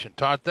be patient.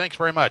 Todd, thanks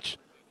very much.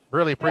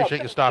 Really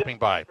appreciate you stopping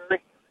by.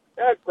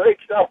 Yeah, great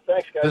stuff.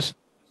 Thanks, guys.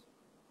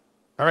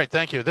 All right,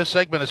 thank you. This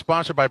segment is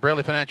sponsored by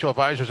Braley Financial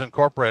Advisors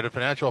Incorporated.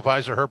 Financial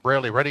advisor Herb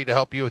Braley, ready to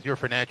help you with your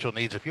financial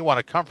needs. If you want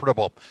a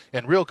comfortable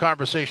and real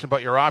conversation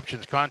about your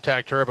options,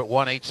 contact Herb at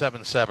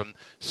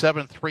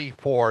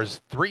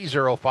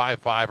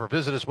 1-877-734-3055 or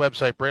visit his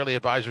website,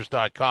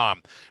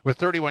 BraleyAdvisors.com. With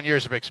 31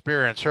 years of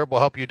experience, Herb will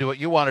help you do what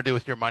you want to do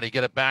with your money,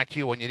 get it back to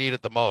you when you need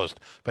it the most.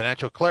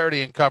 Financial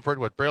clarity and comfort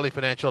with Braley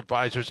Financial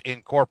Advisors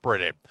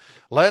Incorporated.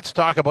 Let's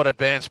talk about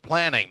advanced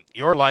planning.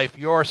 Your life,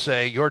 your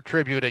say, your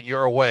tribute, and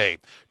your way.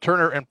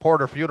 Turner and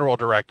Porter Funeral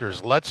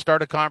Directors. Let's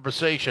start a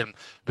conversation.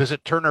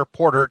 Visit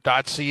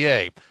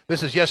turnerporter.ca.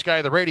 This is Yes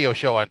Guy, the radio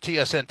show on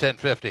TSN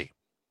 1050.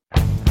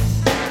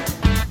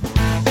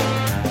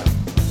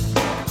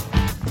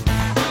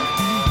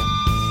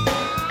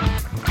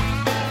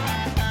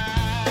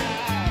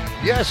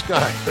 Yes,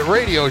 guys, the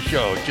radio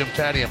show. Jim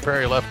Tatti and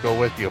Perry Lefko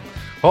with you.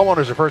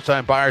 Homeowners are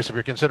first-time buyers. If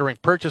you're considering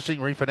purchasing,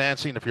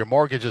 refinancing, if your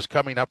mortgage is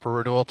coming up for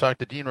renewal, talk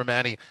to Dean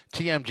Romani,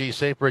 TMG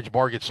SafeBridge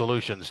Mortgage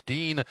Solutions.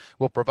 Dean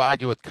will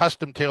provide you with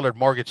custom-tailored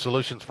mortgage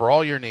solutions for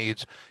all your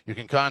needs. You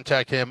can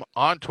contact him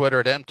on Twitter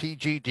at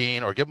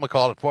MTGDean or give him a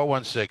call at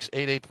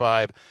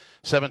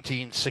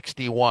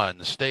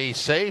 416-885-1761. Stay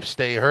safe,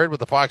 stay heard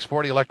with the Fox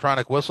 40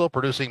 electronic whistle,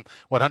 producing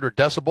 100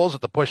 decibels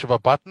at the push of a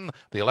button.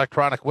 The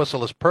electronic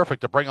whistle is perfect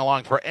to bring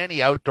along for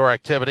any outdoor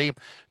activity.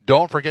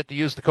 Don't forget to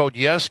use the code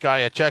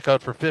YesGuy at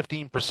checkout for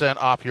 15%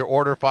 off your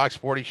order,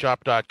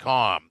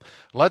 fox40shop.com.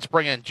 Let's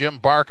bring in Jim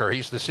Barker.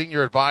 He's the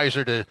senior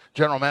advisor to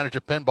General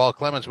Manager Pinball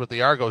Clemens with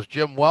the Argos.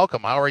 Jim,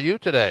 welcome. How are you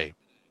today?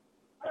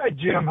 Hi,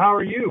 Jim. How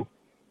are you?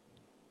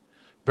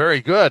 Very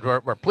good.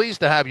 We're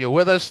pleased to have you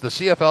with us. The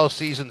CFL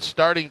season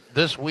starting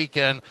this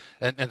weekend.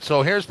 And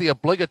so here's the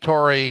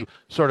obligatory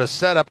sort of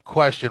setup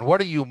question. What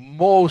are you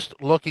most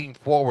looking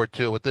forward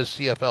to with this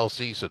CFL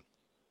season?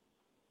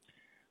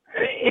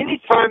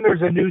 Anytime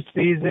there's a new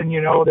season,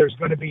 there's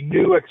going to be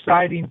new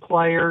exciting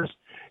players.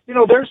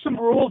 There's some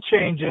rule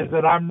changes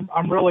that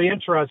I'm really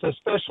interested,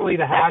 especially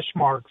the hash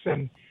marks.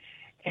 And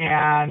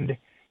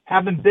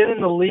having been in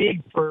the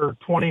league for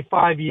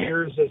 25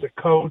 years as a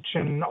coach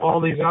and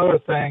all these other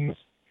things,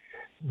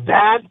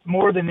 that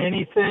more than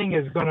anything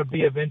is going to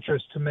be of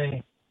interest to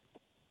me.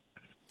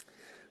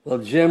 Well,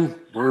 Jim,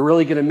 we're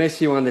really going to miss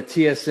you on the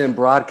TSN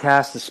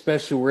broadcast,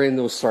 especially wearing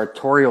those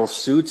sartorial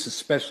suits,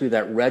 especially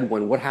that red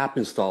one. What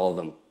happens to all of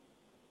them?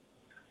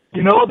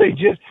 They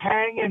just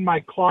hang in my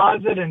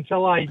closet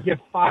until I get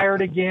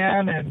fired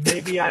again, and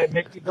maybe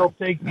they'll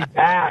take me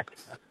back.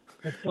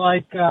 It's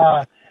like,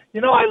 I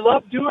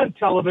love doing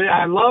television.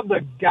 I love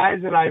the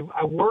guys that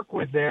I work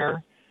with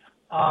there.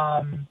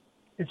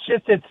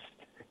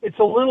 It's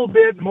a little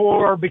bit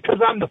more because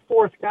I'm the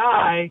fourth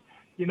guy.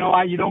 You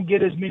don't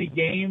get as many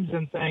games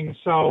and things.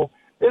 So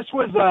this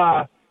was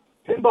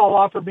pinball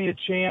offered me a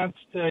chance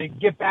to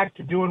get back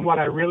to doing what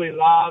I really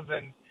love,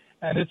 and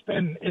it's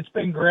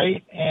been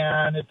great,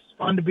 and it's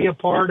fun to be a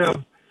part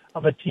of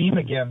a team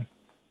again.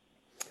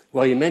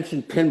 Well, you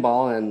mentioned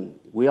pinball, and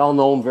we all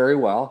know him very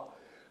well.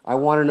 I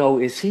want to know,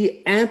 is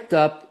he amped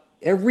up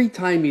every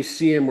time you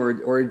see him,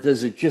 or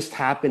does it just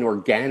happen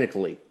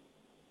organically?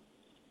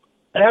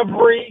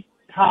 Every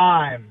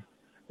time.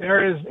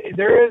 There isn't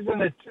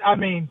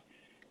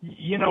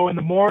in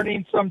the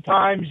morning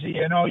sometimes,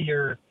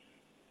 you're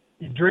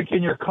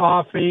drinking your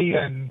coffee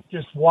and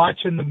just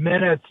watching the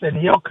minutes, and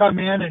he'll come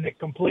in and it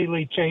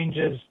completely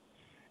changes.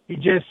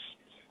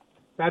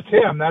 That's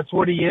him. That's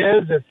what he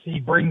is. He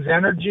brings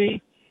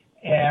energy,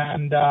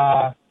 and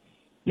I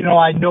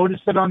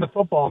noticed it on the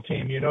football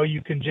team.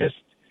 You can you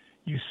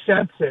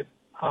sense it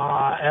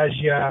as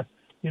you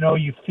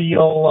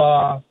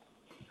feel.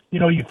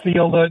 You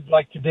feel that,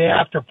 like today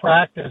after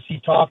practice, he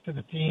talked to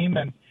the team,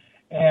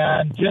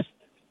 and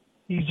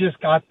he's just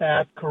got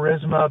that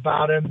charisma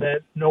about him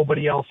that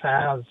nobody else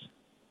has.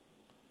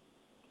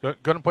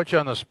 Going to put you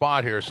on the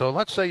spot here. So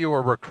let's say you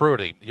were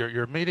recruiting.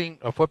 You're meeting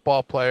a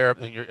football player,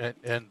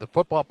 and the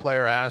football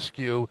player asks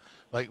you,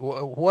 like,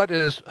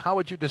 how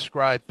would you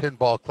describe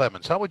Pinball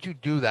Clemens? How would you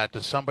do that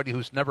to somebody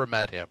who's never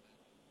met him?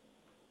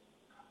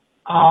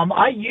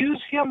 I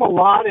use him a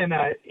lot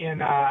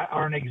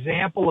or an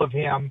example of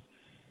him.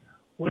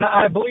 When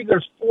I believe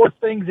there's 4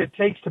 things it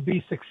takes to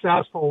be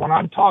successful when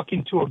I'm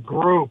talking to a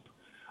group.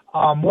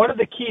 One of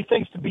the key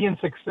things to being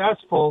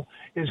successful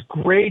is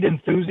great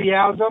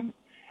enthusiasm,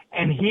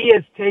 and he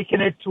has taken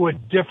it to a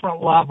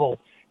different level.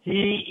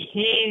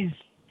 He's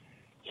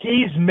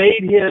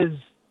made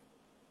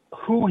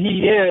who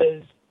he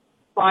is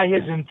by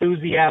his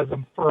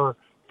enthusiasm for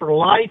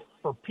life,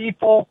 for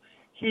people.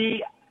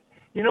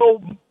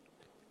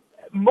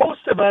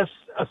 Most of us,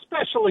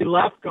 especially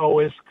Lefko,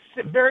 is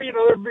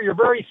you're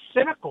very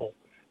cynical.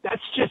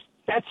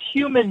 That's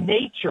human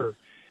nature.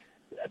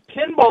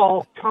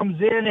 Pinball comes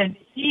in and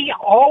he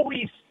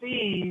always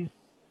sees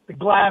the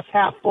glass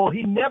half full.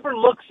 He never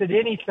looks at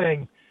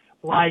anything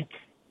like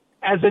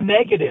as a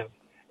negative.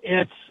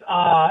 It's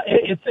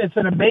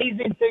an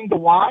amazing thing to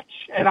watch,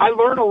 and I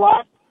learn a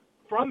lot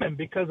from him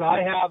because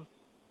I have,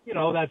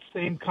 that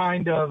same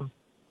kind of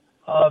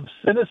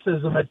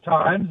cynicism at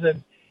times,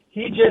 and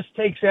he just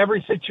takes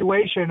every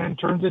situation and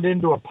turns it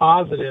into a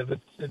positive.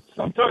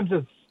 Sometimes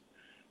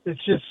it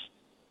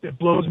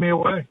blows me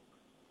away.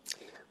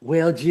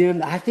 Well,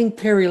 Jim, I think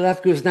Perry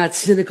Lefko is not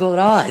cynical at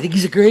all. I think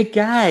he's a great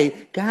guy.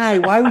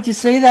 Why would you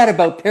say that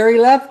about Perry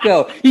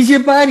Lefko? He's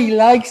your buddy. He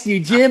likes you,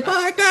 Jim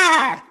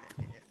Barker.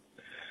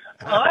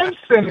 I'm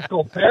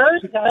cynical,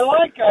 Perry. I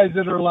like guys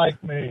that are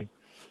like me.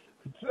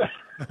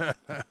 What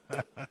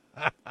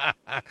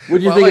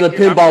did you think of the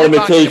pinball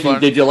imitation?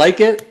 Did you like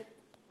it?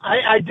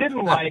 I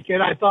didn't like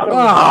it. I thought it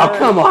was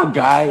come on,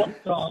 guy.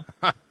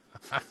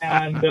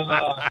 And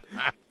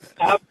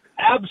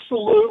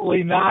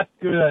absolutely not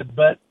good,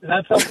 but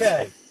that's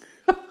okay.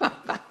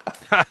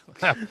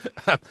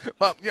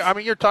 Well, yeah, I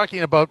mean, you're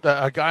talking about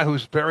a guy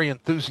who's very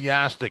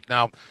enthusiastic.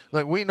 Now,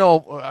 like we know,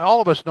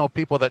 all of us know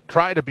people that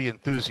try to be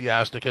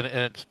enthusiastic, and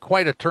it's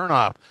quite a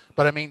turnoff.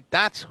 But I mean,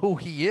 that's who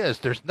he is.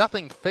 There's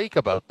nothing fake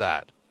about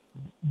that.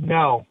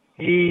 No,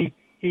 he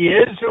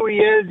is who he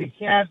is. He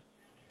can't.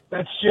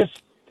 That's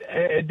just.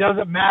 It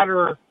doesn't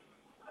matter.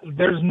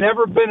 There's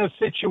never been a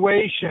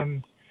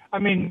situation. I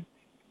mean,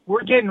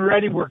 we're getting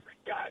ready. We're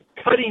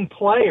cutting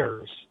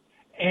players,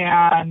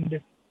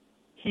 and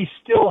he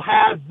still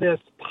has this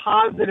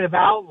positive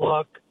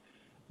outlook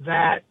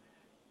that,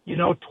 you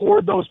know,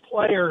 toward those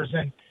players,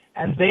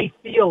 and they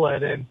feel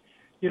it. And,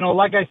 you know,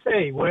 like I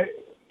say,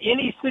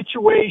 any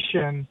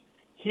situation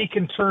he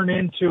can turn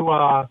into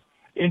a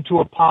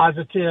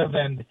positive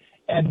and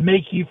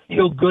make you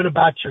feel good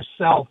about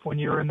yourself when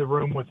you're in the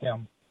room with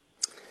him.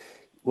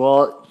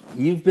 Well,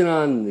 you've been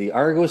on the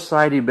Argos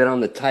side, you've been on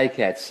the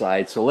Ticat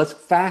side, so let's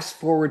fast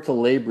forward to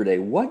Labor Day.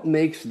 What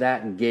makes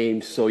that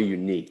game so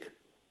unique?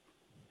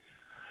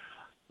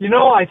 You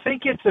know, I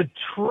think it's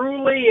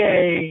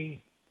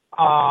truly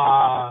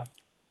I'm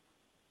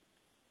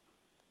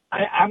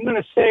going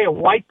to say a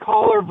white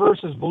collar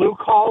versus blue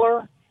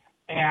collar,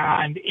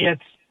 and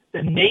it's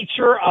the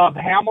nature of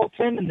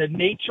Hamilton and the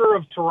nature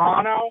of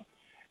Toronto,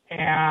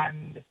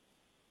 and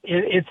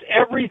it's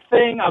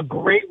everything a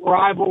great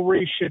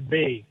rivalry should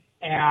be.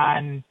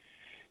 And,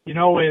 you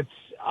know,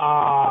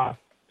 I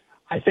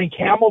think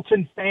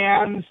Hamilton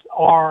fans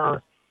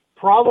are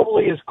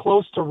probably as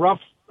close to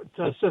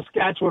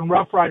Saskatchewan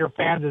Rough Rider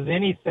fans as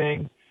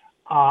anything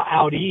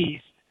out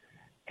east.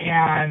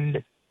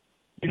 And,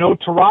 you know,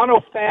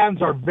 Toronto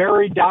fans are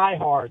very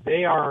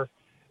diehard.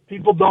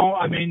 People don't,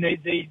 I mean,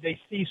 they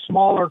see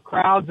smaller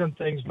crowds and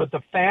things, but the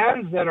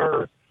fans that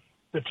are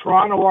the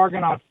Toronto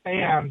Argonaut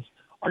fans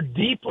are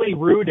deeply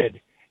rooted.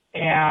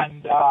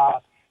 And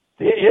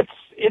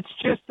it's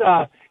just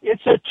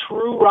it's a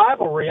true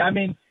rivalry. I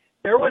mean,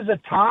 there was a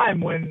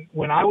time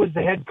when I was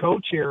the head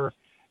coach here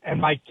and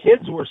my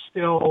kids were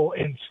still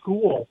in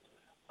school.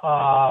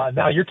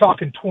 Now you're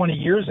talking 20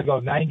 years ago,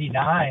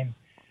 99.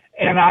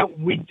 And I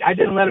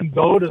didn't let them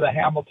go to the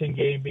Hamilton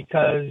game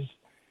because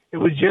it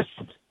was just,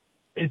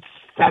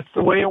 that's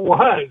the way it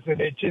was.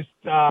 And it just,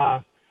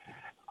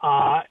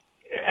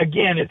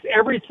 again, it's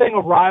everything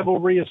a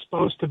rivalry is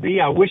supposed to be.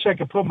 I wish I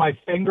could put my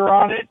finger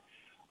on it.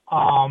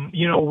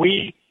 You know,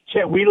 we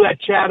let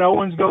Chad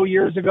Owens go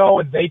years ago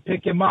and they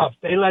pick him up.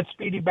 They let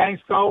Speedy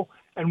Banks go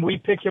and we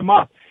pick him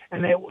up.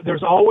 And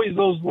there's always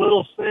those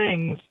little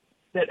things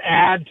that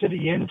add to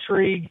the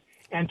intrigue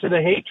and to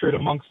the hatred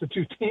amongst the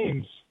two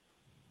teams.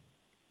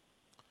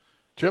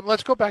 Jim,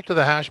 let's go back to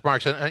the hash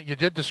marks, and you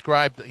did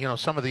describe, you know,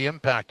 some of the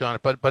impact on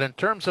it, but in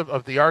terms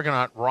of the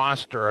Argonaut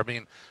roster, I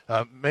mean,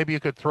 maybe you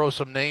could throw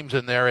some names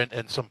in there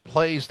and some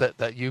plays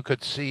that you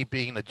could see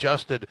being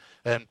adjusted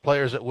and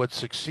players that would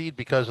succeed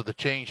because of the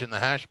change in the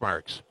hash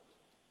marks.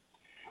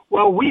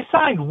 Well, we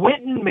signed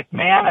Winton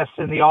McManus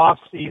in the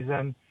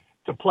offseason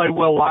to play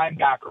Will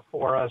linebacker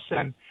for us,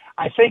 and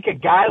I think a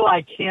guy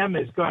like him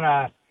is going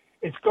to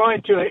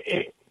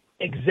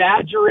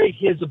exaggerate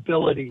his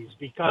abilities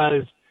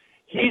because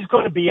he's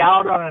going to be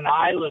out on an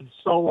island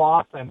so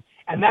often,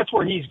 and that's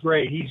where he's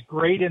great. He's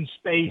great in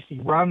space. He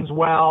runs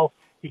well.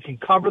 He can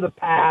cover the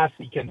pass.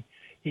 He can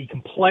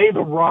play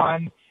the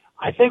run.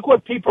 I think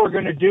what people are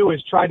going to do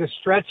is try to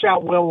stretch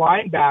out Will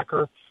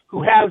linebacker,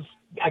 who has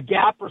a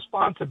gap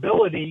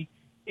responsibility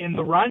in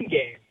the run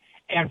game,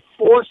 and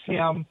force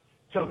him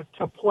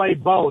to play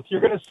both.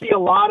 You're going to see a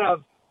lot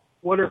of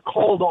what are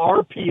called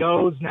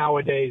RPOs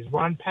nowadays,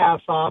 run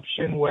pass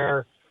option,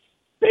 where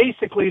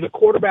basically the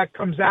quarterback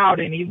comes out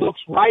and he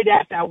looks right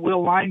at that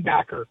Will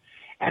linebacker.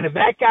 And if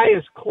that guy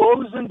is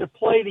closing to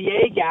play the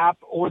A gap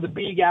or the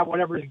B gap,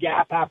 whatever his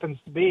gap happens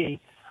to be,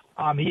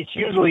 it's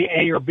usually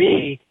A or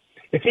B.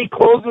 If he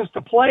closes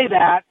to play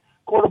that,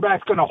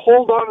 quarterback's going to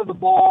hold onto the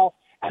ball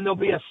and there'll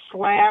be a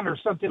slant or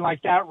something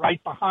like that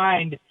right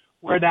behind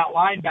where that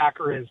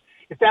linebacker is.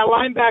 If that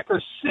linebacker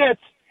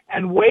sits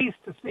and waits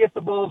to see if the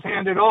ball's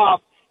handed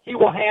off, he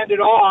will hand it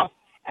off,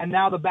 and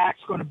now the back's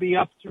going to be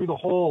up through the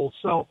hole.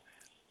 So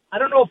I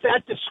don't know if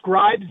that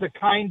describes the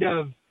kind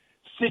of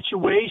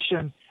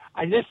situation.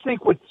 I just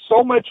think with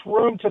so much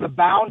room to the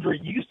boundary,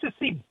 you used to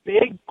see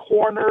big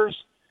corners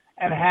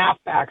and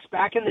halfbacks.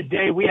 Back in the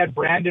day, we had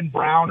Brandon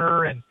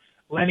Browner and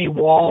Lenny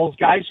Walls,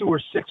 guys who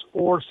were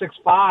 6'4",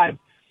 6'5",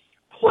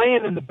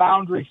 playing in the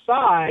boundary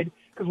side,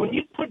 because when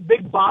you put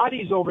big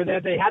bodies over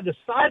there, they had the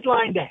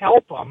sideline to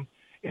help them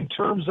in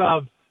terms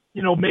of,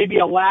 you know, maybe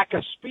a lack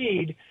of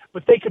speed,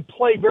 but they could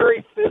play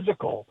very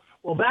physical.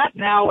 Well, that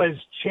now has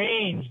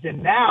changed,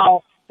 and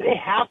now they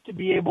have to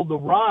be able to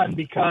run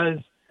because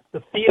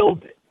the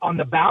field on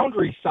the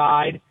boundary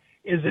side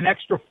is an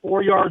extra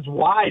 4 yards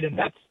wide, and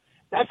that's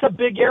a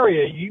big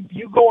area.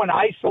 You go and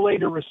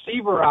isolate a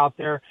receiver out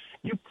there,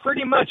 you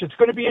pretty much, it's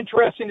going to be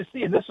interesting to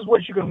see, and this is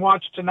what you can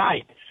watch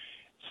tonight.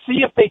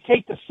 See if they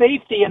take the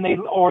safety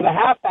or the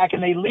halfback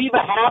and they leave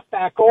a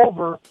halfback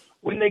over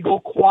when they go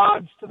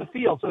quads to the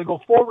field. So they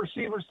go 4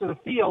 receivers to the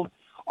field.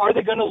 Are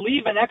they going to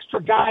leave an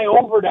extra guy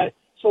over to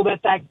so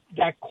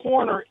that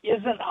corner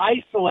isn't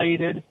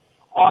isolated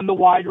on the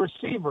wide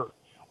receiver.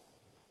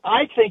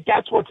 I think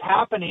that's what's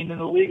happening in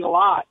the league a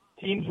lot.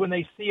 Teams, when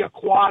they see a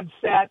quad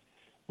set,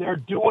 they're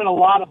doing a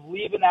lot of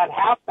leaving that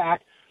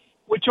halfback,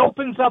 which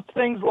opens up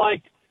things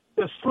like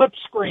the slip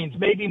screens,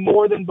 maybe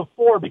more than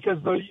before, because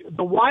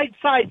the wide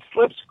side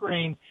slip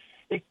screen,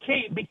 it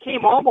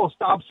became almost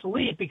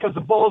obsolete because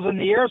the ball's in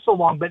the air so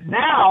long. But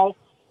now,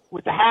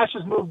 with the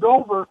hashes moved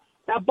over,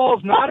 that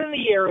ball's not in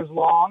the air as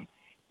long.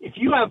 If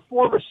you have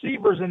 4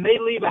 receivers and they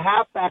leave a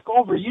halfback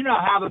over, you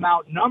now have them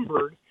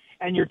outnumbered,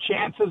 and your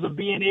chances of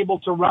being able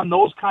to run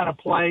those kind of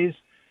plays,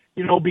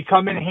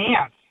 become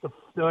enhanced.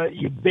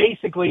 You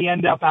basically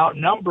end up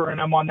outnumbering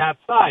them on that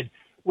side.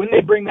 When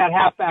they bring that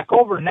halfback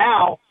over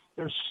now,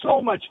 there's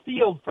so much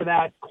field for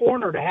that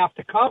corner to have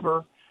to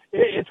cover.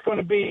 It's going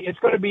to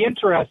be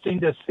interesting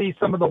to see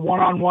some of the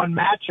one-on-one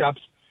matchups.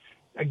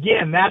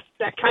 Again, that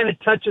kind of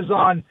touches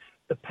on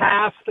the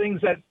pass, things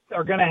that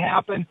are going to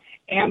happen,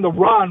 and the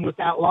run with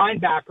that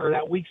linebacker,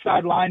 that weak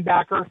side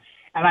linebacker.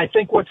 And I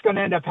think what's going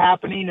to end up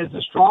happening is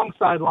the strong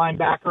side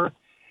linebacker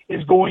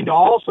is going to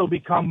also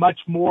become much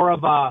more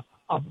of a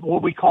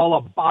what we call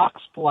a box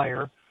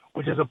player,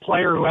 which is a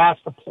player who has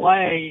to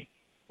play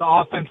the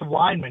offensive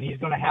lineman. He's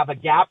going to have a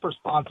gap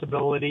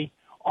responsibility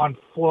on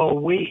flow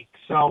week.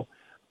 So,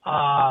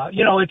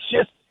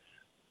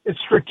 it's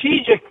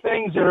strategic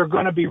things that are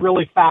going to be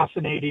really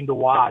fascinating to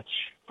watch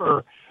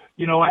for,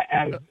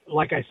 and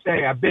like I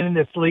say, I've been in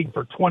this league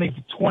for 20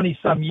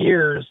 some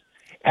years,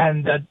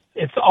 and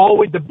it's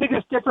always the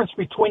biggest difference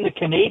between the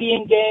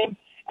Canadian game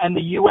and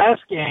the U.S.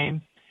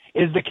 game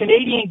is the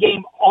Canadian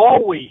game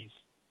always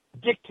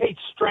dictates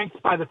strength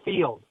by the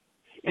field.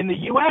 In the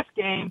U.S.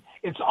 game,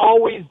 it's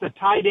always the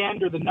tight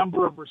end or the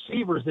number of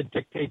receivers that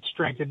dictates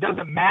strength. It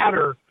doesn't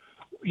matter,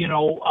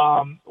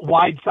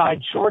 wide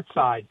side, short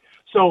side.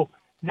 So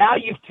now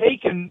you've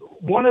taken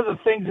one of the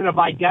things that have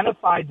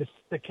identified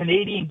the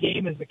Canadian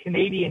game as the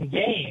Canadian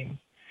game,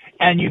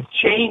 and you've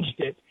changed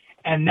it.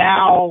 And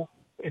now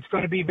it's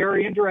going to be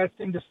very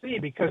interesting to see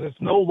because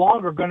it's no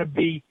longer going to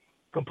be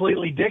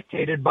completely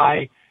dictated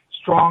by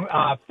strong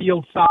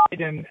field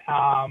side and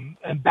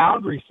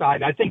boundary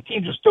side. I think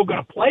teams are still going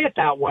to play it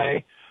that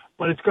way,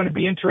 but it's going to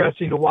be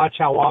interesting to watch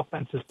how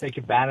offenses take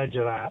advantage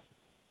of that.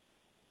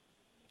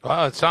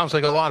 Well, it sounds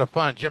like a lot of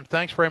fun. Jim,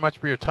 thanks very much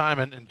for your time,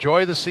 and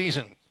enjoy the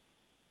season.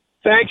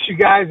 Thanks, you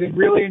guys. I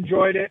really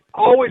enjoyed it.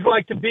 Always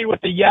like to be with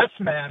the yes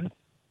men.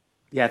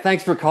 Yeah,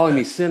 thanks for calling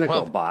me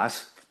cynical,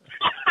 boss.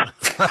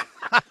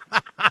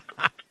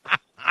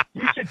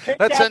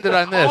 Let's end it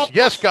on this.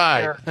 Yes,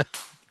 guy.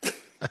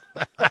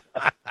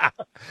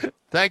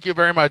 Thank you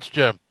very much,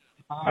 Jim.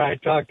 All right,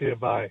 talk to you.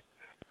 Bye.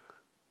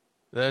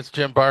 That's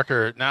Jim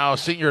Barker, now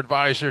senior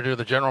advisor to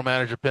the general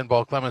manager,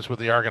 Pinball Clemens with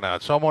the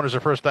Argonauts. Homeowners are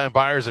first-time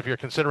buyers if you're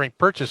considering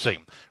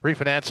purchasing.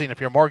 Refinancing,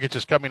 if your mortgage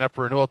is coming up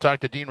for renewal,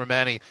 talk to Dean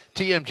Romani,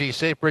 TMG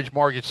SafeBridge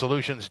Mortgage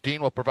Solutions.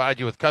 Dean will provide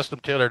you with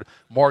custom-tailored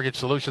mortgage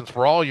solutions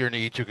for all your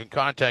needs. You can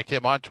contact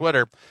him on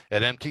Twitter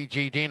at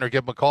MTGDean or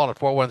give him a call at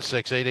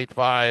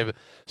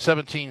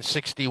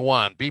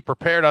 416-885-1761. Be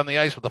prepared on the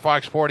ice with the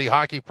Fox 40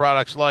 hockey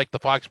products like the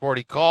Fox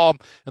 40 Call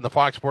and the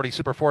Fox 40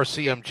 Super Force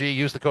CMG.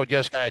 Use the code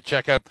YesGuy at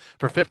checkout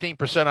for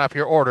 15% off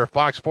your order,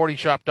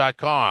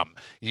 fox40shop.com.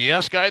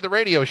 Yes Guy, the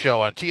radio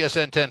show on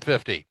TSN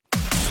 1050.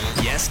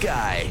 Yes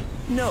Guy,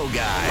 no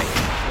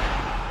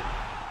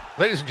guy.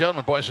 Ladies and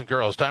gentlemen, boys and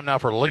girls, time now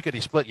for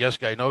lickety-split Yes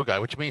Guy, no guy,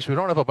 which means we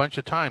don't have a bunch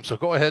of time, so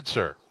go ahead,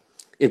 sir.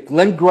 If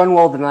Glen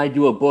Grunwald and I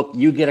do a book,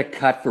 you get a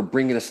cut for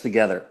bringing us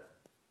together.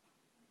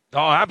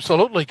 Oh,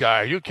 absolutely,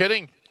 Guy. Are you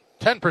kidding?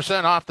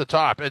 10% off the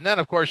top. And then,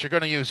 of course, you're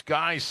going to use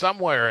Guy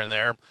somewhere in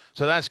there,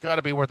 so that's got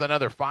to be worth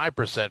another 5%.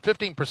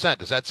 15%.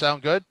 Does that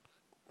sound good?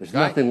 There's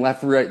nothing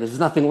left. There's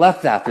nothing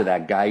left after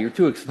that, Guy. You're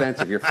too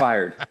expensive. You're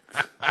fired.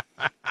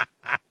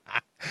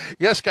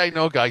 Yes, Guy,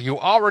 no guy. You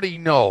already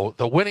know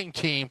the winning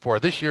team for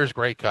this year's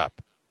Grey Cup.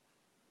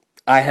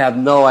 I have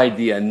no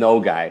idea.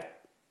 No, Guy.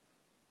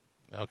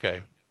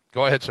 Okay.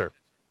 Go ahead, sir.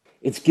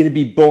 It's going to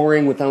be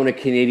boring without a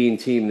Canadian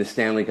team in the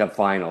Stanley Cup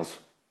Finals.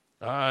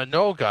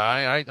 No,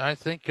 Guy. I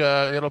think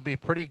it'll be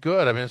pretty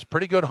good. I mean, it's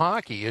pretty good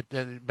hockey. It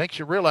makes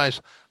you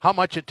realize how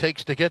much it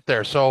takes to get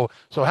there. So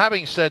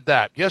having said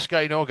that, yes,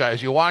 Guy, no, guy,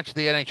 as you watch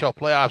the NHL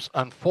playoffs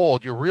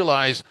unfold, you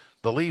realize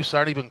the Leafs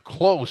aren't even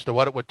close to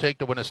what it would take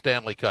to win a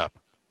Stanley Cup.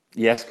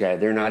 Yes, Guy,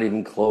 they're not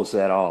even close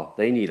at all.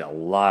 They need a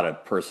lot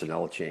of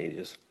personnel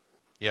changes.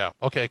 Yeah.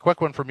 Okay,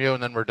 quick one from you,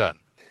 and then we're done.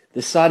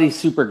 The Saudi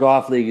Super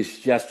Golf League is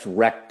just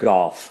wreck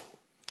golf.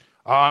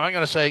 I'm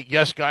going to say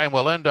yes, Guy, and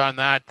we'll end on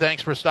that.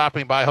 Thanks for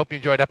stopping by. I hope you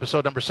enjoyed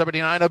episode number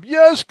 79 of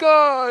Yes,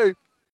 Guy.